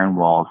up iron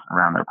walls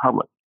around the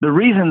Republic. The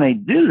reason they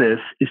do this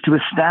is to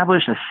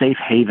establish a safe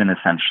haven,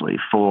 essentially,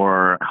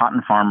 for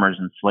cotton farmers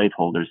and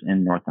slaveholders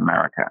in North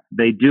America.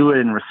 They do it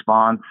in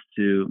response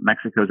to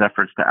Mexico's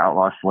efforts to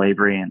outlaw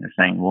slavery, and they're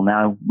saying, well,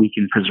 now we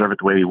can preserve it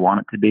the way we want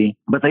it to be.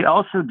 But they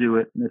also do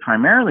it, and they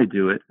primarily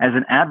do it, as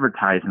an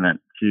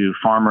advertisement to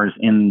farmers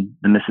in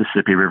the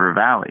Mississippi River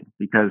Valley,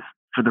 because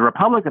for the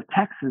Republic of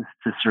Texas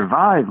to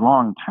survive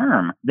long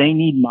term, they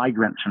need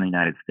migrants from the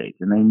United States,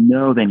 and they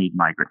know they need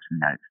migrants from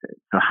the United States.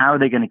 So how are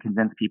they going to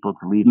convince people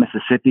to leave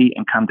Mississippi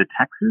and come to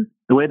Texas?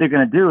 The way they're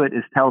going to do it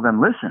is tell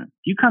them, listen,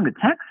 if you come to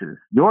Texas,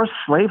 your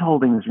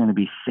slaveholding is going to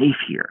be safe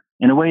here.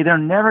 In a way, they're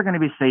never going to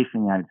be safe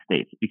in the United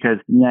States, because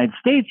in the United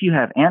States, you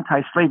have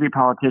anti-slavery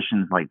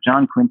politicians like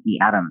John Quincy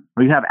Adams,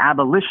 or you have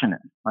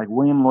abolitionists like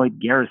William Lloyd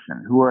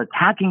Garrison, who are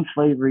attacking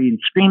slavery and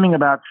screaming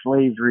about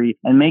slavery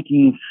and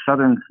making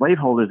Southern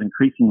slaveholders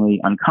increasingly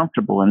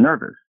uncomfortable and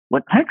nervous.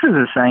 What Texas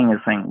is saying,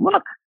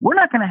 look, we're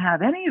not going to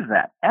have any of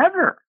that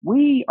ever.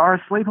 We are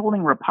a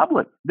slaveholding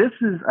republic. This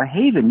is a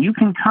haven. You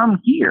can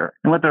come here.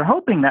 And what they're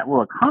hoping that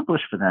will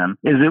accomplish for them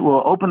is it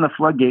will open the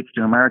floodgates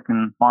to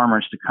American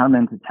farmers to come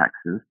into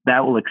Texas.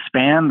 That will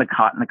expand the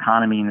cotton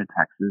economy into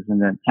Texas. And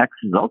then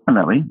Texas,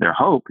 ultimately, their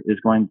hope is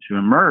going to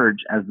emerge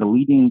as the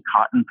leading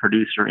cotton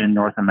producer in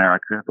North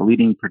America, the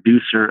leading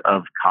producer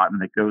of cotton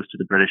that goes to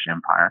the British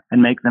Empire,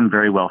 and make them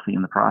very wealthy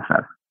in the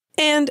process.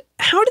 And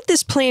how did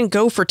this plan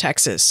go for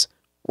Texas?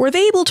 Were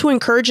they able to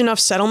encourage enough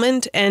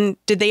settlement, and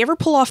did they ever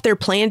pull off their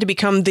plan to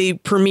become the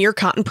premier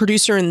cotton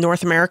producer in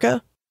North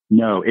America?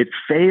 No, it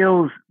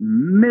fails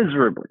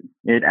miserably.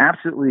 It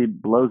absolutely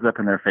blows up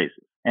in their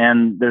faces.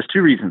 And there's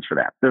two reasons for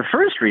that. The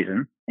first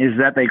reason is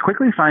that they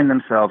quickly find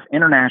themselves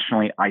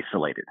internationally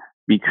isolated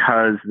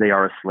because they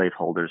are a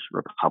slaveholders'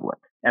 republic.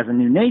 As a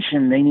new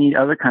nation, they need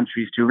other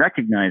countries to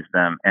recognize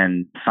them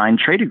and sign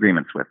trade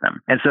agreements with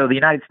them. And so the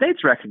United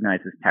States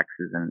recognizes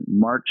Texas in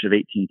March of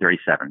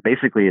 1837.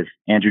 Basically, as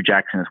Andrew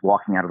Jackson is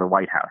walking out of the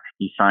White House,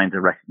 he signs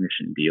a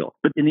recognition deal.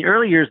 But in the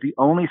early years, the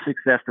only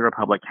success the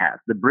republic has,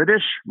 the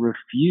British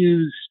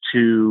refuse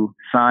to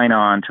sign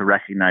on to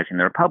recognizing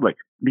the republic.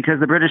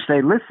 Because the British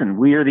say, listen,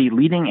 we are the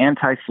leading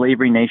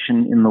anti-slavery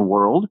nation in the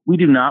world. We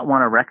do not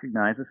want to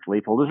recognize a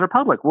slaveholders'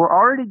 republic. We're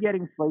already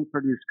getting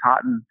slave-produced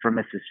cotton from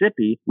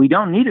Mississippi. We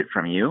don't need it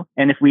from you.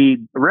 And if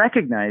we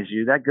recognize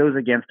you, that goes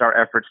against our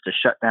efforts to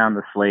shut down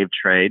the slave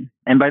trade.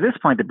 And by this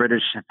point, the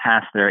British have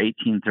passed their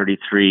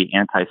 1833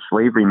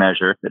 anti-slavery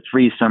measure that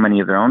frees so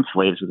many of their own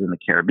slaves within the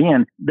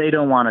Caribbean. They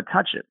don't want to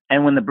touch it.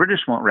 And when the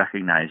British won't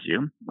recognize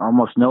you,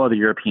 almost no other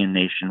European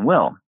nation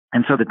will.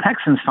 And so the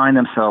Texans find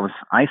themselves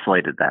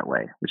isolated that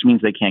way, which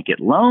means they can't get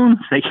loans,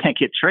 they can't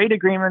get trade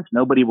agreements,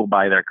 nobody will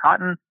buy their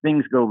cotton,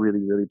 things go really,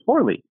 really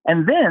poorly.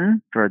 And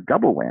then, for a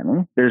double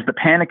whammy, there's the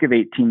Panic of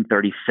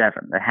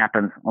 1837 that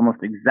happens almost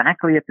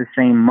exactly at the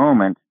same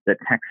moment that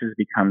Texas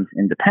becomes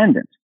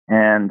independent.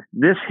 And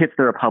this hits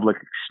the republic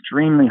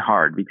extremely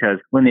hard because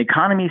when the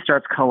economy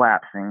starts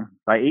collapsing,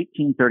 by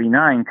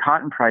 1839,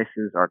 cotton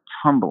prices are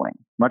tumbling.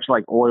 Much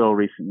like oil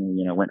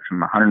recently, went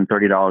from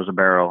 $130 a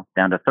barrel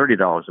down to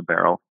 $30 a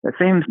barrel. The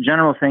same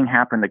general thing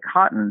happened to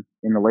cotton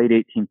in the late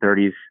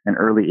 1830s and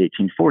early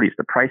 1840s.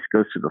 The price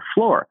goes to the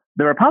floor.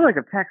 The Republic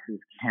of Texas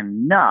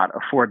cannot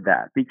afford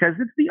that because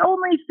it's the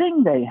only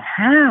thing they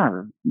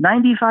have.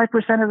 95%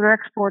 of their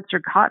exports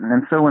are cotton.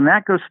 And so when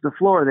that goes to the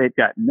floor, they've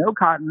got no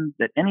cotton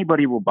that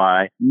anybody will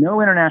buy,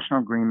 no international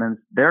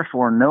agreements,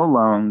 therefore no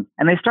loans.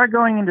 And they start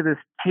going into this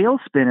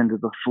tailspin into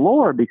the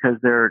floor because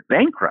they're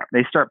bankrupt.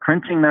 They start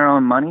printing their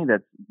own money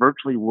that's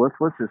virtually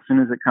worthless as soon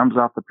as it comes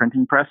off the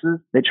printing presses.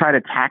 They try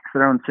to tax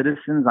their own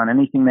citizens on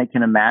anything they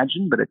can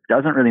imagine, but it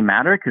doesn't really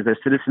matter because their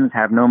citizens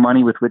have no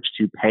money with which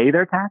to pay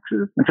their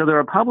taxes. And so the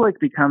republic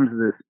becomes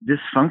this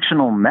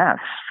dysfunctional mess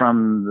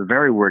from the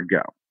very word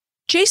go.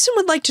 Jason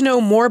would like to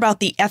know more about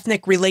the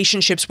ethnic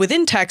relationships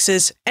within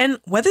Texas and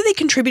whether they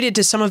contributed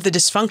to some of the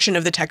dysfunction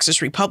of the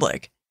Texas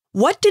Republic.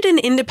 What did an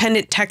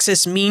independent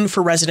Texas mean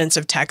for residents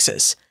of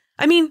Texas?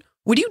 I mean,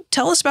 would you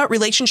tell us about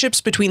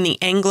relationships between the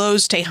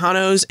Anglos,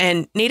 Tejanos,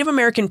 and Native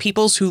American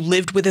peoples who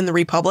lived within the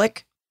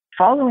Republic?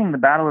 Following the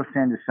Battle of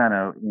San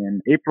Jacinto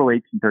in April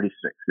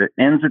 1836, it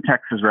ends the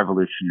Texas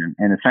Revolution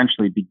and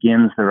essentially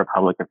begins the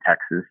Republic of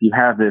Texas. You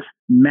have this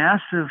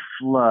massive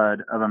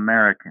flood of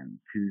Americans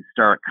who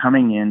start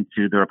coming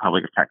into the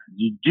Republic of Texas.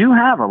 You do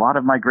have a lot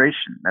of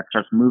migration that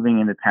starts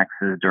moving into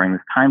Texas during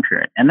this time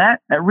period. And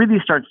that really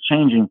starts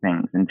changing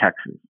things in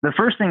Texas. The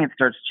first thing it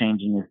starts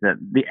changing is that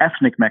the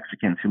ethnic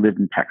Mexicans who lived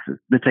in Texas,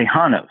 the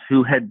Tejanos,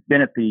 who had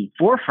been at the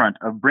forefront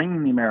of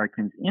bringing the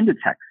Americans into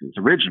Texas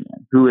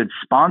originally, who had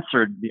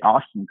sponsored the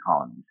Austin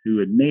colonies, who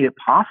had made it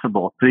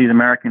possible for these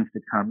Americans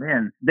to come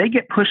in, they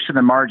get pushed to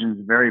the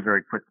margins very,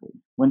 very quickly.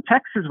 When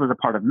Texas was a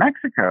part of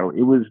Mexico,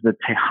 it was the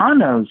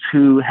Tejanos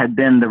who had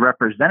been the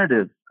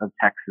representatives of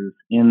Texas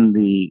in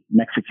the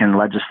Mexican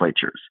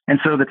legislatures. And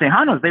so the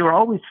Tejanos, they were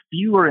always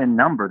fewer in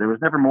number. There was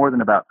never more than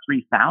about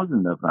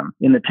 3,000 of them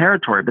in the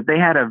territory, but they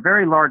had a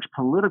very large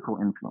political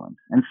influence.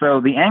 And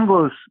so the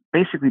Anglos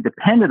basically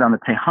depended on the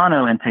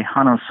Tejano and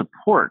Tejano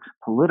support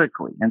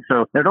politically. And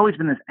so there'd always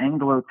been this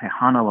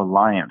Anglo-Tejano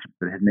alliance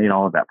that had made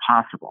all of that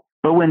possible.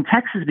 But when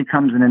Texas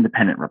becomes an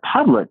independent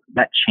republic,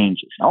 that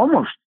changes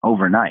almost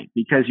overnight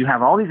because you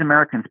have all these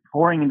Americans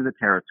pouring into the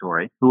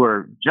territory who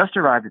are just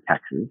arrived at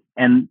Texas,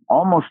 and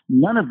almost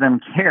none of them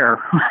care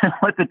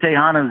what the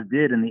Tejanos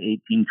did in the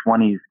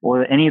 1820s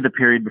or any of the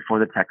period before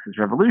the Texas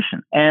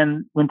Revolution.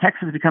 And when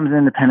Texas becomes an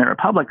independent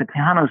republic, the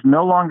Tejanos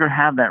no longer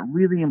have that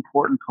really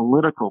important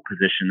political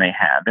position they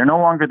had. They're no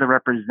longer the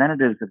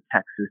representatives of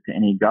Texas to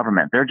any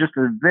government. They're just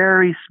a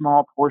very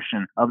small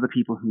portion of the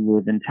people who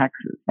live in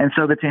Texas. And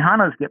so the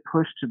Tejanos get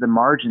pushed to the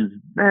margins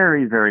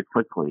very, very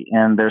quickly,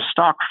 and their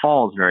stock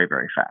falls very,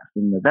 very fast.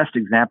 And the best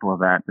example of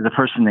that is a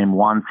person named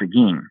Juan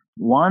Seguin.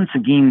 Juan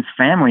Seguin's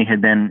family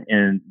had been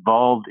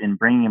involved in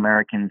bringing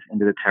Americans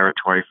into the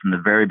territory from the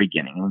very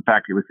beginning. In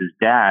fact, it was his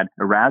dad,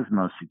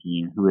 Erasmo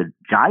Seguin, who had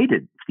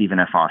guided Stephen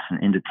F. Austin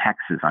into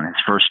Texas on his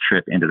first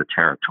trip into the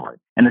territory.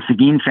 And the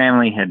Seguin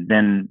family had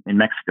been in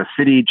Mexico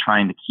City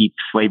trying to keep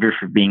slavery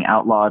from being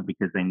outlawed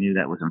because they knew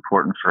that was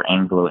important for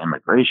Anglo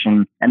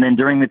immigration. And then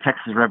during the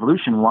Texas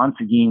Revolution, Juan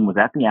Seguin was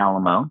at the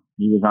Alamo.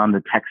 He was on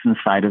the Texan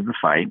side of the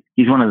fight.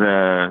 He's one of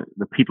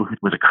the people who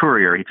was a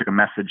courier. He took a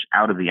message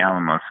out of the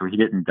Alamo, so he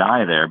didn't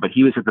die there. But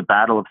he was at the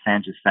Battle of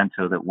San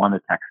Jacinto that won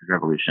the Texas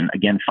Revolution,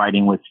 again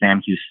fighting with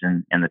Sam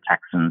Houston and the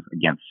Texans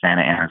against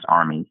Santa Anna's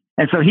armies.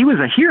 And so he was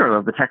a hero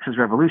of the Texas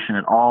Revolution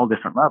at all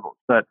different levels.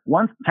 But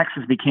once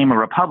Texas became a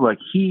republic,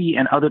 he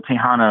and other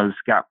Tejanos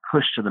got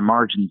pushed to the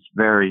margins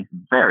very,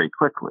 very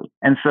quickly.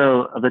 And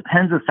so of the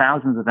tens of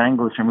thousands of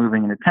Anglos who are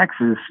moving into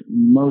Texas,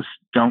 most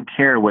don't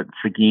care what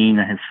Seguin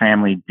and his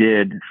family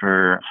did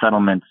for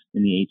settlements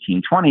in the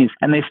 1820s.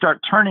 And they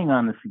start turning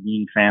on the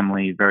Seguin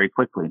family very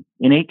quickly.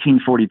 In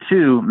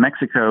 1842,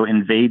 Mexico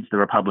invades the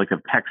Republic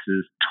of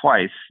Texas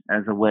twice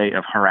as a way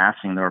of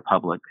harassing the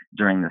Republic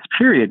during this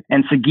period.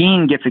 And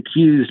Seguin gets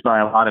accused by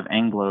a lot of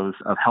Anglos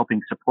of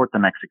helping support the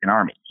Mexican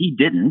army. He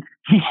didn't.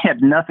 He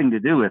had nothing to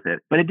do with it.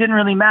 But it didn't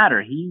really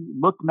matter. He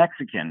looked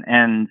Mexican.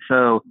 And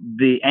so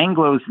the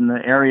Anglos in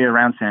the area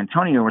around San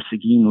Antonio where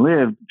Seguin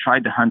lived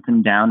tried to hunt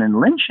him down and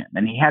lynch him.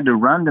 And he had to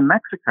run to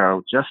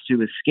Mexico just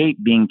to escape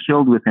being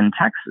killed within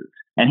Texas.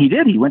 And he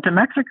did. He went to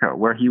Mexico,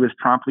 where he was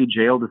promptly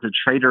jailed as a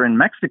traitor in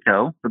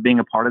Mexico for being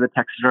a part of the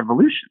Texas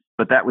Revolution.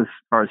 But that was,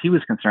 as far as he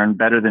was concerned,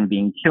 better than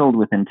being killed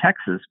within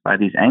Texas by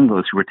these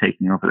Anglos who were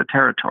taking over the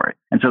territory.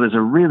 And so there's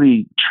a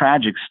really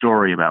tragic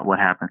story about what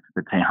happens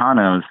to the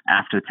Tejanos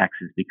after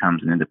Texas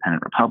becomes an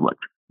independent republic.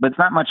 But it's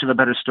not much of a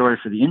better story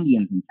for the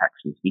Indians in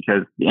Texas,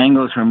 because the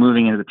Anglos who are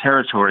moving into the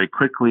territory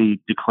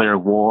quickly declare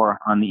war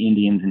on the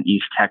Indians in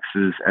East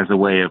Texas as a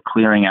way of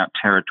clearing out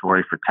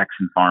territory for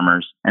Texan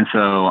farmers. And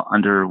so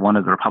under one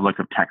of the Republic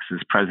of Texas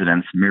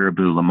presidents,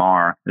 Mirabeau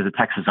Lamar, there's a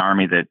Texas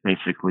army that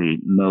basically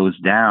mows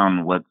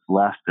down what's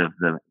left of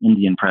the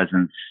Indian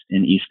presence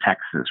in East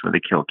Texas, where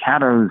they kill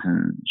Caddos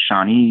and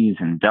Shawnees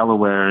and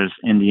Delawares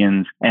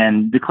Indians,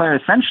 and declare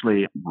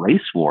essentially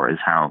race war is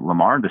how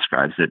Lamar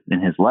describes it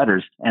in his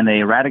letters. And they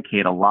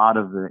eradicate a lot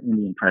of the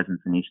Indian presence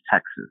in East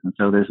Texas. And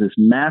so there's this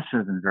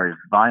massive and very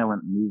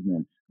violent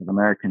movement of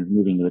Americans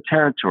moving to the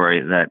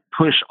territory that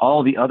push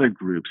all the other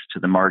groups to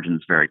the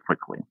margins very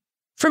quickly.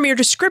 From your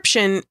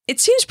description,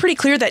 it seems pretty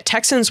clear that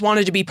Texans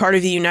wanted to be part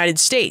of the United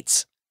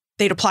States.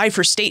 They'd applied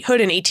for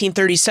statehood in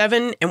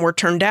 1837 and were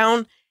turned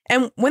down.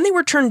 And when they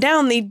were turned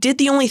down, they did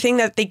the only thing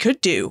that they could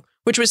do,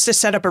 which was to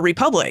set up a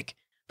republic.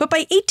 But by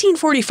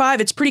 1845,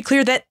 it's pretty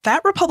clear that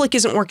that republic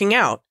isn't working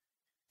out.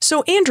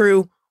 So,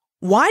 Andrew,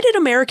 why did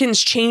Americans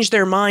change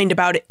their mind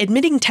about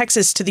admitting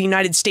Texas to the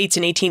United States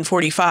in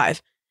 1845?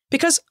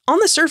 Because on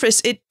the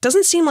surface, it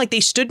doesn't seem like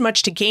they stood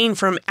much to gain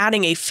from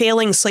adding a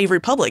failing slave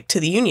republic to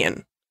the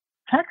Union.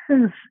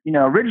 Texans,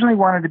 originally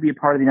wanted to be a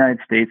part of the United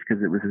States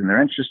because it was in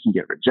their interest and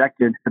get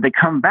rejected. But they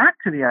come back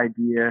to the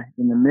idea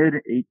in the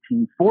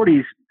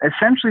mid-1840s,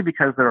 essentially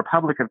because the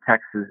Republic of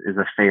Texas is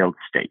a failed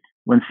state.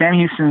 When Sam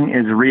Houston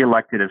is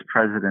reelected as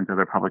president of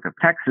the Republic of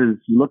Texas,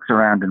 he looks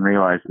around and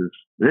realizes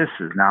this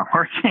is not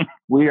working.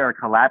 We are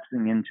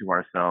collapsing into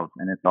ourselves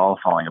and it's all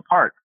falling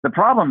apart. The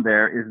problem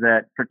there is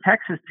that for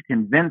Texas to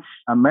convince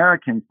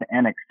Americans to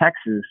annex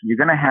Texas, you're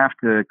going to have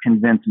to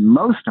convince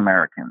most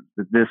Americans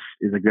that this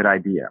is a good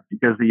idea,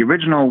 because the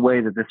original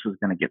way that this was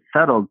going to get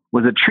settled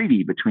was a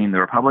treaty between the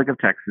Republic of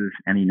Texas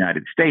and the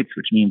United States,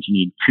 which means you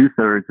need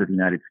 2/3 of the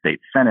United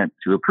States Senate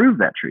to approve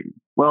that treaty.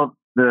 Well,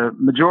 the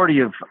majority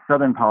of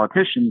Southern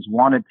politicians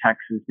wanted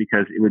Texas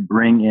because it would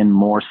bring in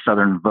more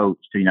Southern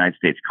votes to the United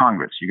States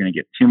Congress. You're going to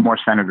get 2 more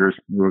senators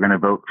who are going to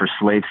vote for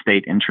slave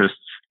state interests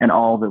and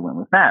all that went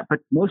with that.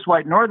 But most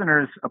white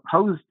Northerners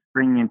opposed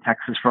bringing in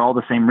Texas for all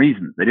the same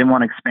reasons. They didn't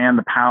want to expand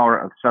the power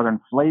of Southern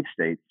slave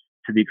states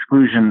to the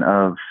exclusion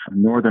of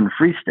Northern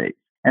free states.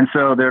 And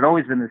so there had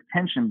always been this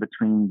tension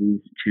between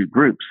these two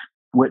groups.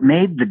 What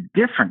made the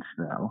difference,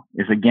 though,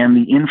 is, again,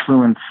 the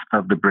influence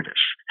of the British.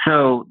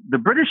 So the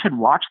British had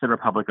watched the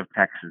Republic of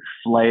Texas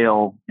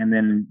flail and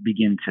then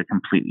begin to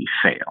completely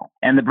fail.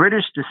 And the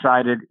British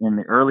decided in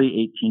the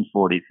early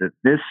 1840s that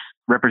this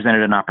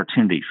represented an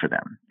opportunity for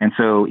them. And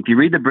so if you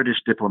read the British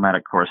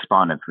diplomatic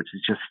correspondence, which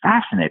is just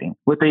fascinating,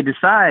 what they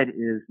decide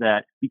is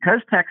that because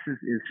Texas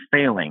is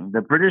failing,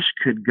 the British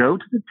could go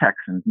to the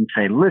Texans and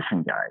say,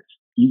 listen, guys,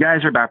 you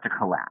guys are about to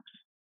collapse.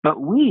 But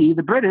we,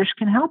 the British,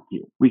 can help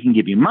you. We can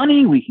give you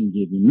money. We can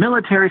give you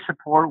military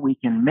support. We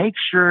can make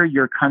sure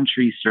your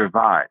country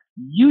survives.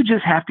 You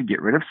just have to get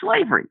rid of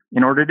slavery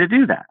in order to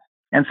do that.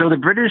 And so the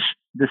British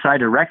decide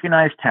to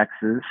recognize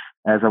Texas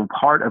as a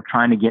part of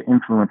trying to get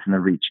influence in the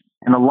region.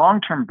 And the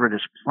long-term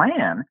British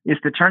plan is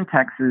to turn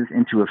Texas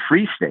into a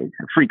free state,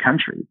 a free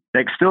country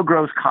that still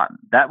grows cotton.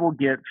 That will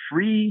get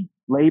free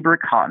labor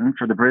cotton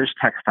for the British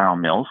textile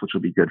mills, which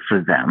will be good for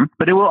them.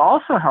 But it will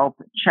also help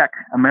check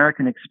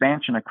American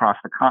expansion across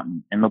the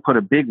continent. And they'll put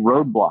a big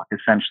roadblock,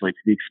 essentially, to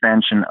the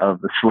expansion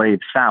of the slave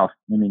South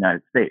in the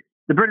United States.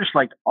 The British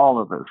liked all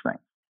of those things.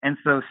 And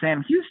so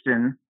Sam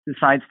Houston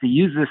decides to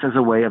use this as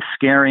a way of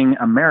scaring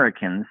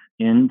Americans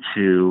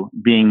into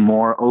being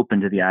more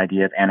open to the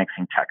idea of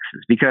annexing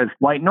Texas. Because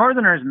white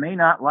Northerners may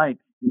not like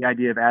the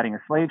idea of adding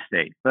a slave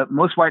state, but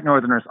most white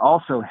Northerners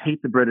also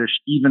hate the British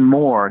even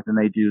more than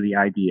they do the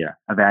idea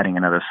of adding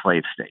another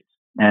slave state.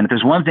 And if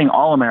there's one thing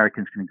all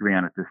Americans can agree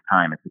on at this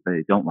time, it's that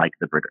they don't like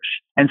the British.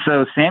 And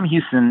so Sam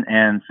Houston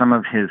and some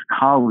of his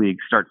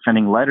colleagues start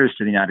sending letters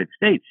to the United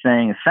States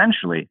saying,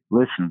 essentially,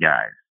 listen,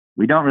 guys,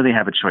 we don't really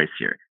have a choice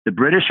here. The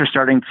British are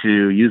starting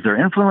to use their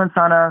influence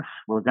on us.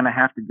 We're going to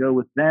have to go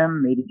with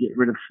them, maybe get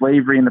rid of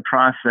slavery in the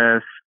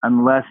process,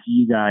 unless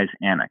you guys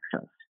annex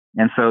us.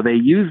 And so they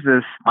use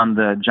this on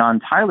the John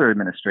Tyler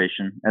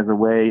administration as a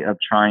way of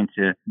trying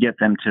to get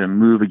them to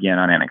move again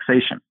on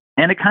annexation.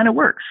 And it kind of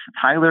works.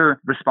 Tyler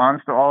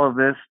responds to all of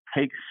this,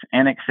 takes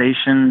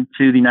annexation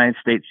to the United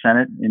States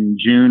Senate in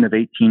June of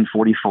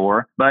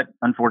 1844. But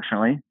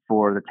unfortunately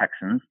for the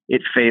Texans,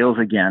 it fails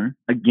again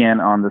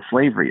on the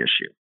slavery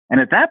issue. And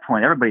at that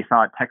point, everybody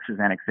thought Texas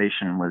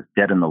annexation was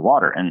dead in the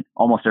water, and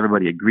almost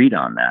everybody agreed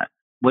on that.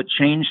 What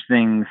changed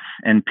things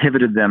and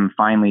pivoted them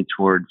finally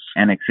towards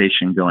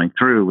annexation going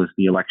through was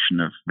the election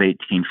of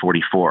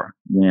 1844,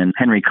 when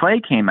Henry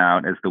Clay came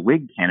out as the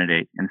Whig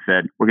candidate and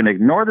said, we're going to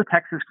ignore the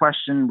Texas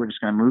question, we're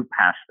just going to move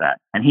past that.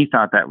 And he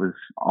thought that was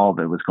all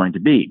that was going to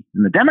be.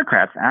 And the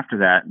Democrats, after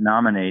that,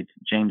 nominate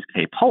James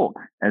K. Polk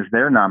as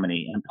their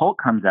nominee. And Polk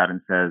comes out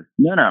and says,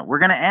 no, we're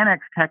going to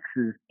annex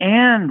Texas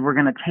and we're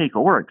going to take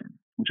Oregon,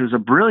 which was a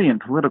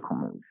brilliant political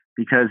move.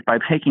 Because by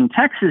taking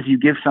Texas, you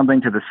give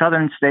something to the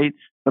southern states,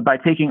 but by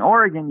taking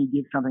Oregon, you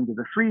give something to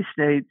the free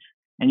states,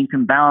 and you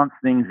can balance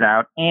things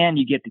out, and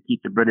you get to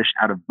keep the British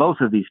out of both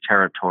of these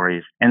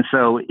territories. And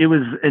so it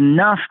was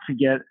enough to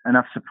get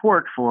enough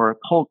support for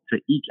Polk to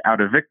eke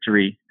out a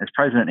victory as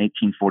president in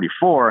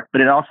 1844,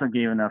 but it also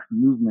gave enough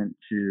movement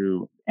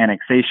to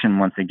annexation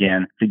once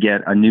again to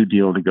get a new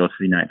deal to go to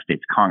the United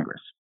States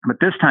Congress. But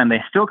this time,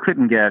 they still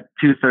couldn't get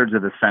 2/3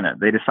 of the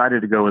Senate. They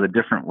decided to go with a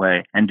different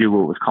way and do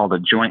what was called a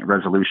joint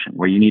resolution,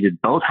 where you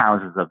needed both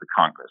houses of the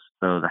Congress,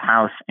 so the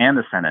House and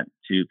the Senate,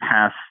 to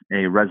pass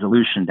a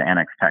resolution to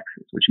annex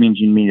Texas, which means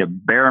you need a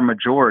bare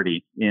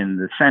majority in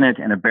the Senate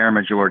and a bare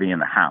majority in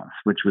the House,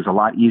 which was a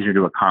lot easier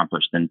to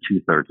accomplish than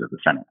 2/3 of the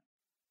Senate.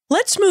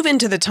 Let's move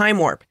into the time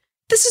warp.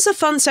 This is a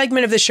fun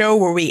segment of the show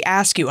where we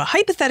ask you a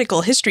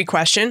hypothetical history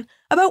question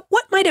about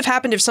what might have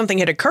happened if something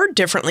had occurred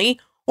differently,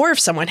 or if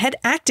someone had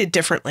acted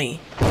differently.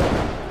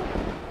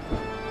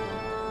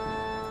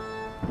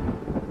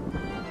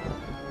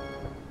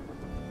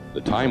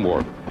 The time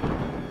warp.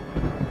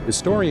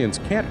 Historians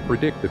can't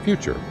predict the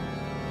future,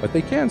 but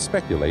they can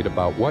speculate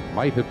about what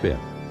might have been.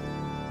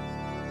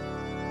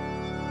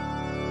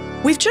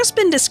 We've just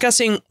been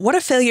discussing what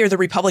a failure the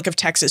Republic of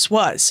Texas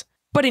was.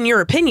 But in your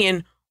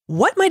opinion,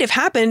 what might have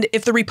happened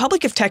if the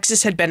Republic of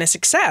Texas had been a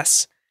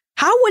success?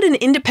 How would an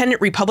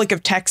independent Republic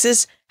of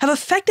Texas have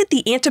affected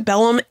the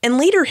antebellum and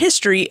later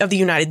history of the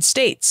United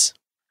States?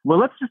 Well,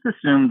 let's just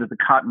assume that the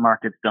cotton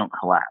markets don't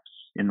collapse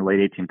in the late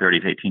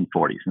 1830s,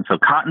 1840s. And so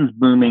cotton's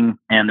booming,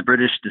 and the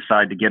British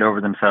decide to get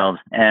over themselves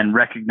and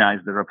recognize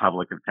the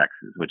Republic of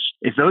Texas, which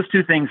if those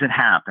two things had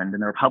happened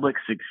and the Republic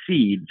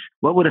succeeds,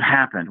 what would have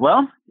happened?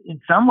 Well,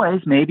 in some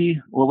ways,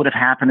 maybe what would have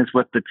happened is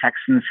what the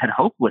Texans had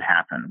hoped would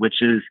happen,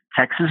 which is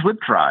Texas would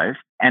thrive.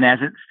 And as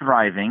it's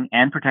thriving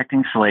and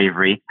protecting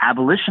slavery,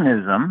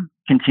 abolitionism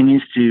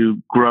continues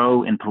to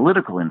grow in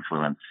political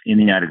influence in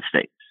the United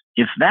States.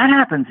 If that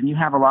happens and you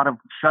have a lot of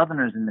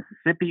Southerners in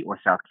Mississippi or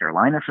South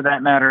Carolina, for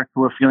that matter,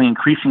 who are feeling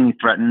increasingly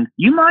threatened,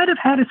 you might have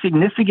had a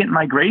significant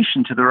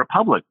migration to the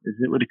Republic as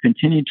it would have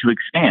continued to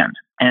expand.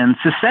 And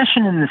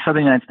secession in the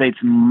Southern United States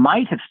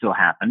might have still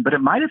happened, but it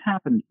might have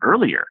happened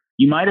earlier.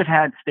 You might have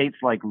had states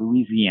like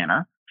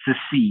Louisiana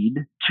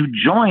secede to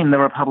join the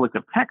Republic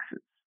of Texas.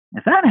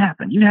 If that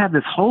happened, you'd have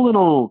this whole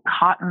little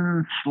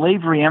cotton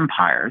slavery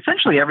empire,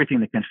 essentially everything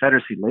the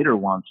Confederacy later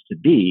wants to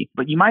be,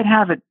 but you might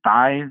have it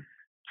 5-10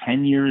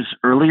 years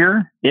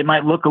earlier. It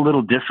might look a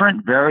little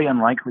different. Very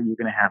unlikely you're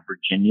going to have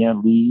Virginia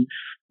leave,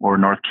 or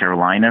North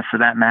Carolina for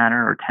that matter,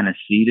 or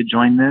Tennessee to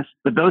join this.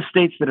 But those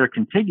states that are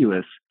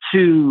contiguous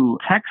to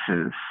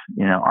Texas,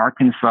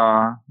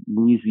 Arkansas,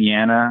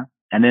 Louisiana,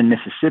 and then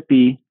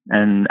Mississippi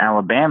and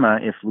Alabama,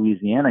 if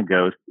Louisiana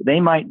goes,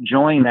 they might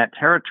join that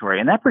territory.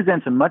 And that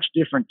presents a much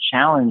different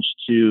challenge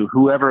to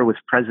whoever was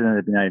president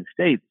of the United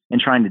States in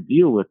trying to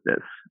deal with this.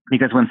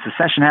 Because when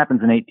secession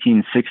happens in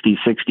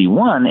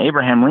 1860-61,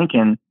 Abraham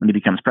Lincoln, when he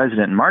becomes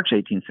president in March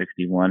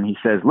 1861, he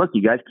says, look,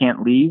 you guys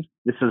can't leave.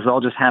 This has all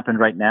just happened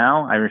right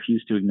now. I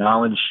refuse to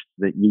acknowledge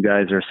that you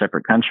guys are a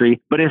separate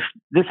country. But if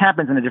this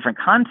happens in a different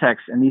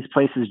context and these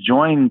places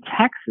join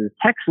Texas,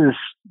 Texas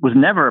was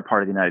never a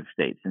part of the United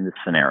States in this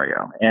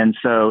scenario. And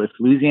so if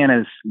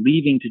Louisiana is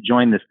leaving to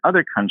join this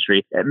other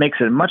country, it makes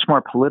it much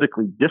more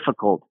politically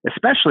difficult,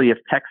 especially if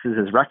Texas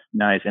is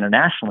recognized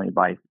internationally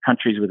by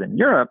countries within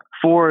Europe,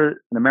 for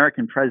an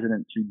American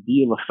president to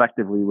deal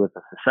effectively with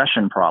a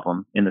secession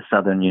problem in the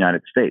southern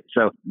United States.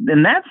 So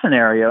in that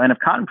scenario, and if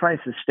cotton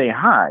prices stay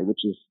high,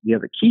 which is the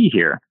other key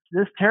here.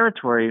 This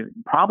territory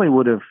probably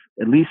would have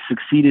at least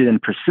succeeded and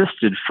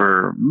persisted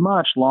for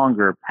much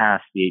longer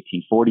past the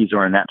 1840s,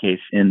 or in that case,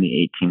 in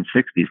the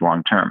 1860s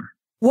long term.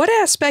 What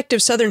aspect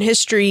of Southern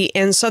history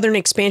and Southern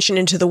expansion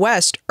into the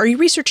West are you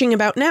researching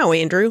about now,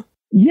 Andrew?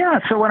 Yeah,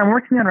 so what I'm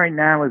working on right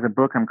now is a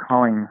book I'm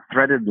calling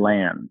Threaded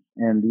Lands.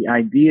 And the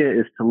idea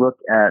is to look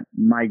at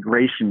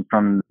migration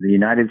from the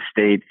United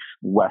States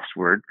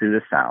westward to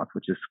the South,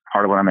 which is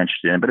part of what I'm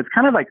interested in. But it's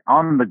kind of like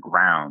on the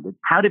ground.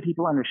 How did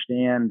people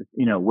understand,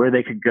 where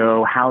they could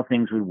go, how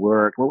things would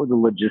work, what were the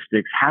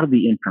logistics, how did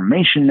the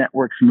information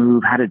networks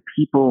move, how did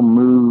people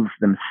move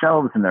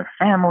themselves and their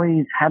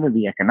families, how did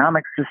the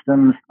economic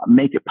systems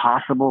make it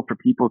possible for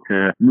people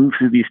to move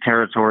through these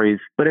territories.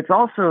 But it's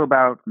also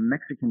about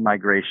Mexican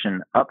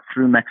migration up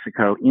through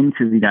Mexico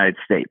into the United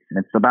States.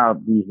 And it's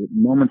about these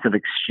moments of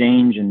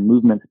exchange and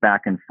movements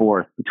back and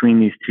forth between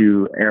these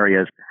two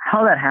areas,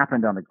 how that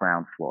happened on the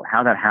ground floor,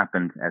 how that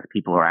happened as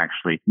people are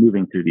actually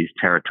moving through these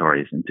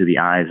territories and through the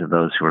eyes of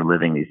those who are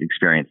living these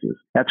experiences.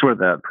 That's where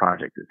the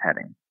project is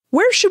heading.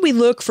 Where should we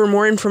look for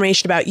more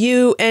information about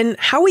you and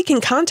how we can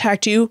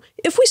contact you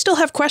if we still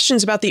have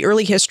questions about the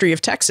early history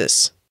of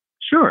Texas?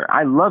 Sure.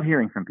 I love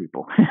hearing from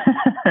people.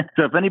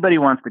 So if anybody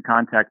wants to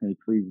contact me,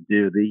 please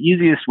do. The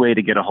easiest way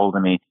to get a hold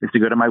of me is to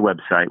go to my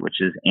website, which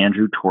is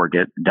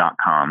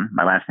andrewtorget.com.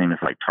 My last name is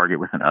like Target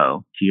with an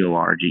O,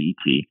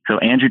 Torget. So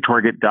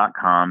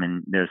andrewtorget.com,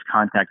 and there's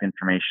contact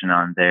information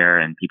on there,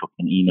 and people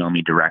can email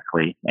me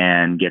directly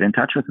and get in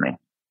touch with me.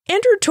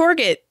 Andrew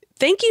Torget,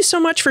 thank you so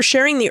much for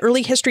sharing the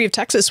early history of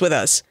Texas with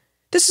us.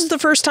 This is the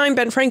first time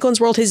Ben Franklin's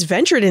World has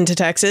ventured into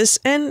Texas,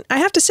 and I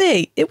have to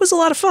say, it was a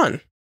lot of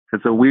fun.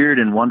 It's a weird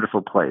and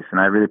wonderful place,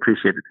 and I really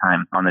appreciate the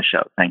time on the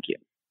show. Thank you.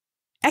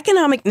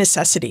 Economic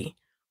necessity.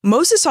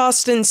 Moses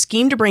Austin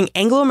schemed to bring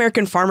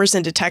Anglo-American farmers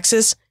into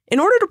Texas in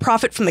order to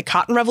profit from the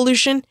Cotton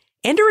Revolution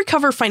and to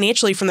recover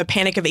financially from the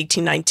Panic of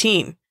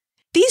 1819.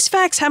 These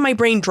facts have my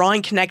brain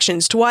drawing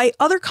connections to why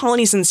other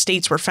colonies and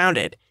states were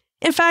founded.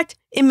 In fact,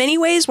 in many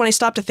ways, when I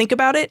stop to think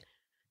about it,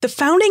 the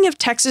founding of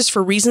Texas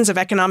for reasons of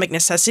economic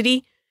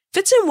necessity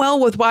fits in well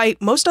with why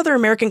most other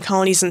American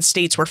colonies and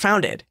states were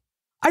founded.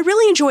 I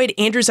really enjoyed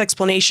Andrew's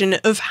explanation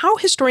of how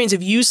historians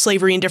have used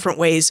slavery in different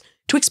ways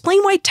to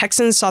explain why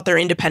Texans sought their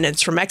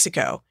independence from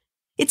Mexico.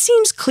 It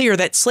seems clear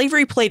that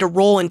slavery played a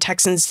role in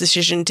Texans'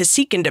 decision to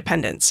seek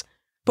independence.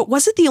 But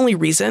was it the only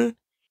reason?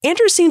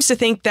 Andrew seems to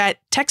think that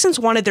Texans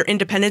wanted their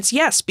independence,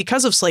 yes,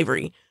 because of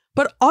slavery,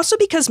 but also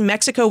because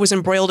Mexico was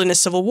embroiled in a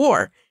civil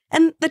war,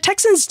 and the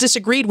Texans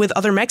disagreed with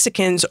other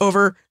Mexicans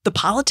over the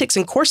politics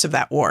and course of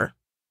that war.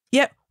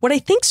 Yet, what I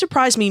think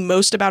surprised me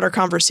most about our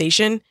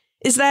conversation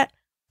is that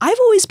I've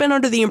always been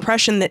under the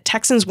impression that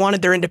Texans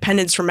wanted their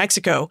independence from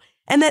Mexico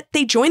and that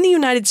they joined the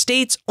United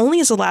States only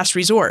as a last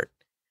resort.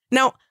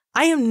 Now,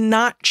 I am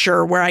not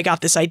sure where I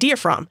got this idea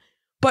from,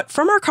 but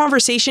from our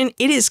conversation,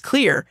 it is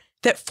clear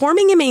that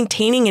forming and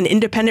maintaining an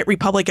independent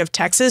Republic of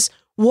Texas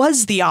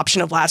was the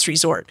option of last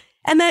resort,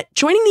 and that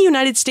joining the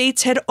United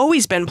States had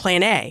always been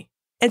Plan A.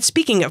 And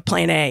speaking of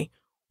Plan A,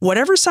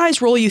 whatever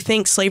size role you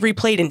think slavery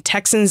played in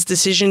Texans'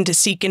 decision to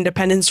seek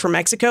independence from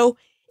Mexico,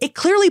 it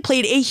clearly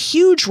played a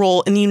huge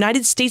role in the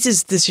United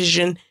States'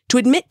 decision to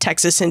admit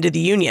Texas into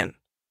the Union.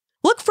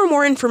 Look for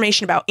more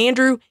information about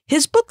Andrew,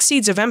 his book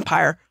Seeds of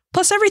Empire,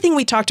 plus everything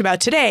we talked about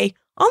today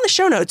on the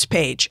show notes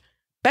page,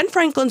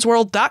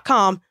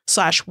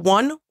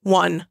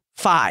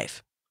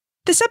 benfranklinsworld.com/115.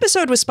 This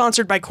episode was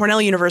sponsored by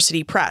Cornell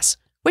University Press,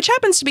 which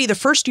happens to be the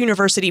first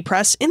university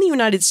press in the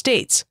United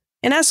States.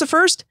 And as the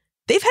first,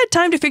 they've had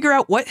time to figure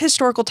out what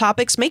historical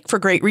topics make for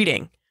great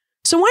reading.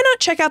 So why not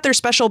check out their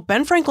special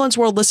Ben Franklin's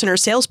World listener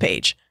sales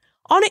page?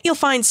 On it, you'll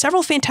find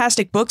several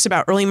fantastic books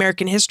about early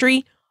American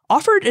history,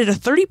 offered at a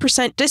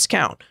 30%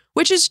 discount,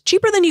 which is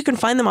cheaper than you can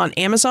find them on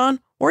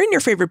Amazon or in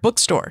your favorite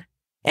bookstore.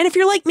 And if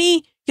you're like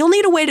me, you'll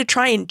need a way to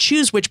try and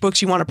choose which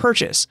books you want to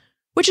purchase,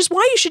 which is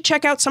why you should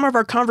check out some of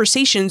our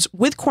conversations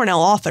with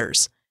Cornell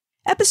authors.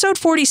 Episode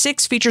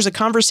 46 features a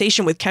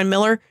conversation with Ken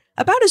Miller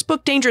about his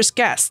book Dangerous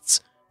Guests,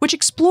 which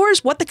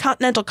explores what the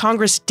Continental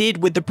Congress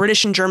did with the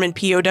British and German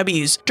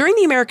POWs during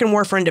the American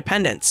War for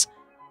Independence.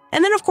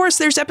 And then, of course,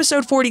 there's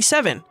episode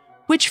 47,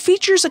 which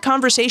features a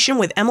conversation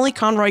with Emily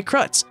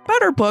Conroy-Krutz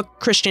about her book,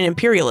 Christian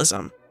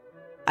Imperialism.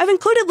 I've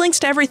included links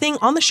to everything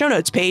on the show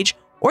notes page,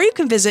 or you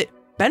can visit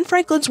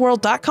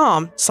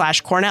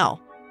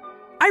benfranklinsworld.com/Cornell.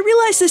 I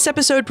realize this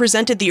episode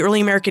presented the early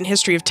American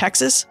history of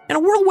Texas and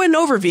a whirlwind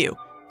overview,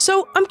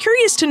 so I'm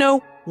curious to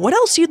know what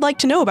else you'd like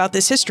to know about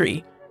this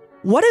history.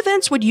 What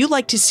events would you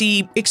like to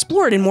see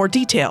explored in more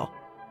detail?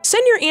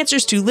 Send your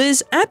answers to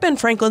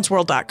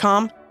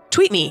liz@benfranklinsworld.com,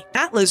 tweet me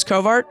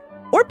 @LizCovart,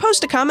 or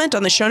post a comment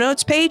on the show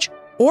notes page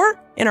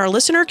or in our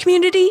listener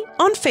community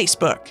on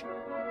Facebook.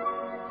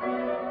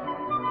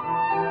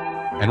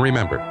 And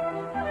remember,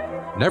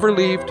 never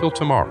leave till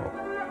tomorrow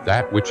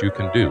that which you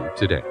can do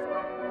today.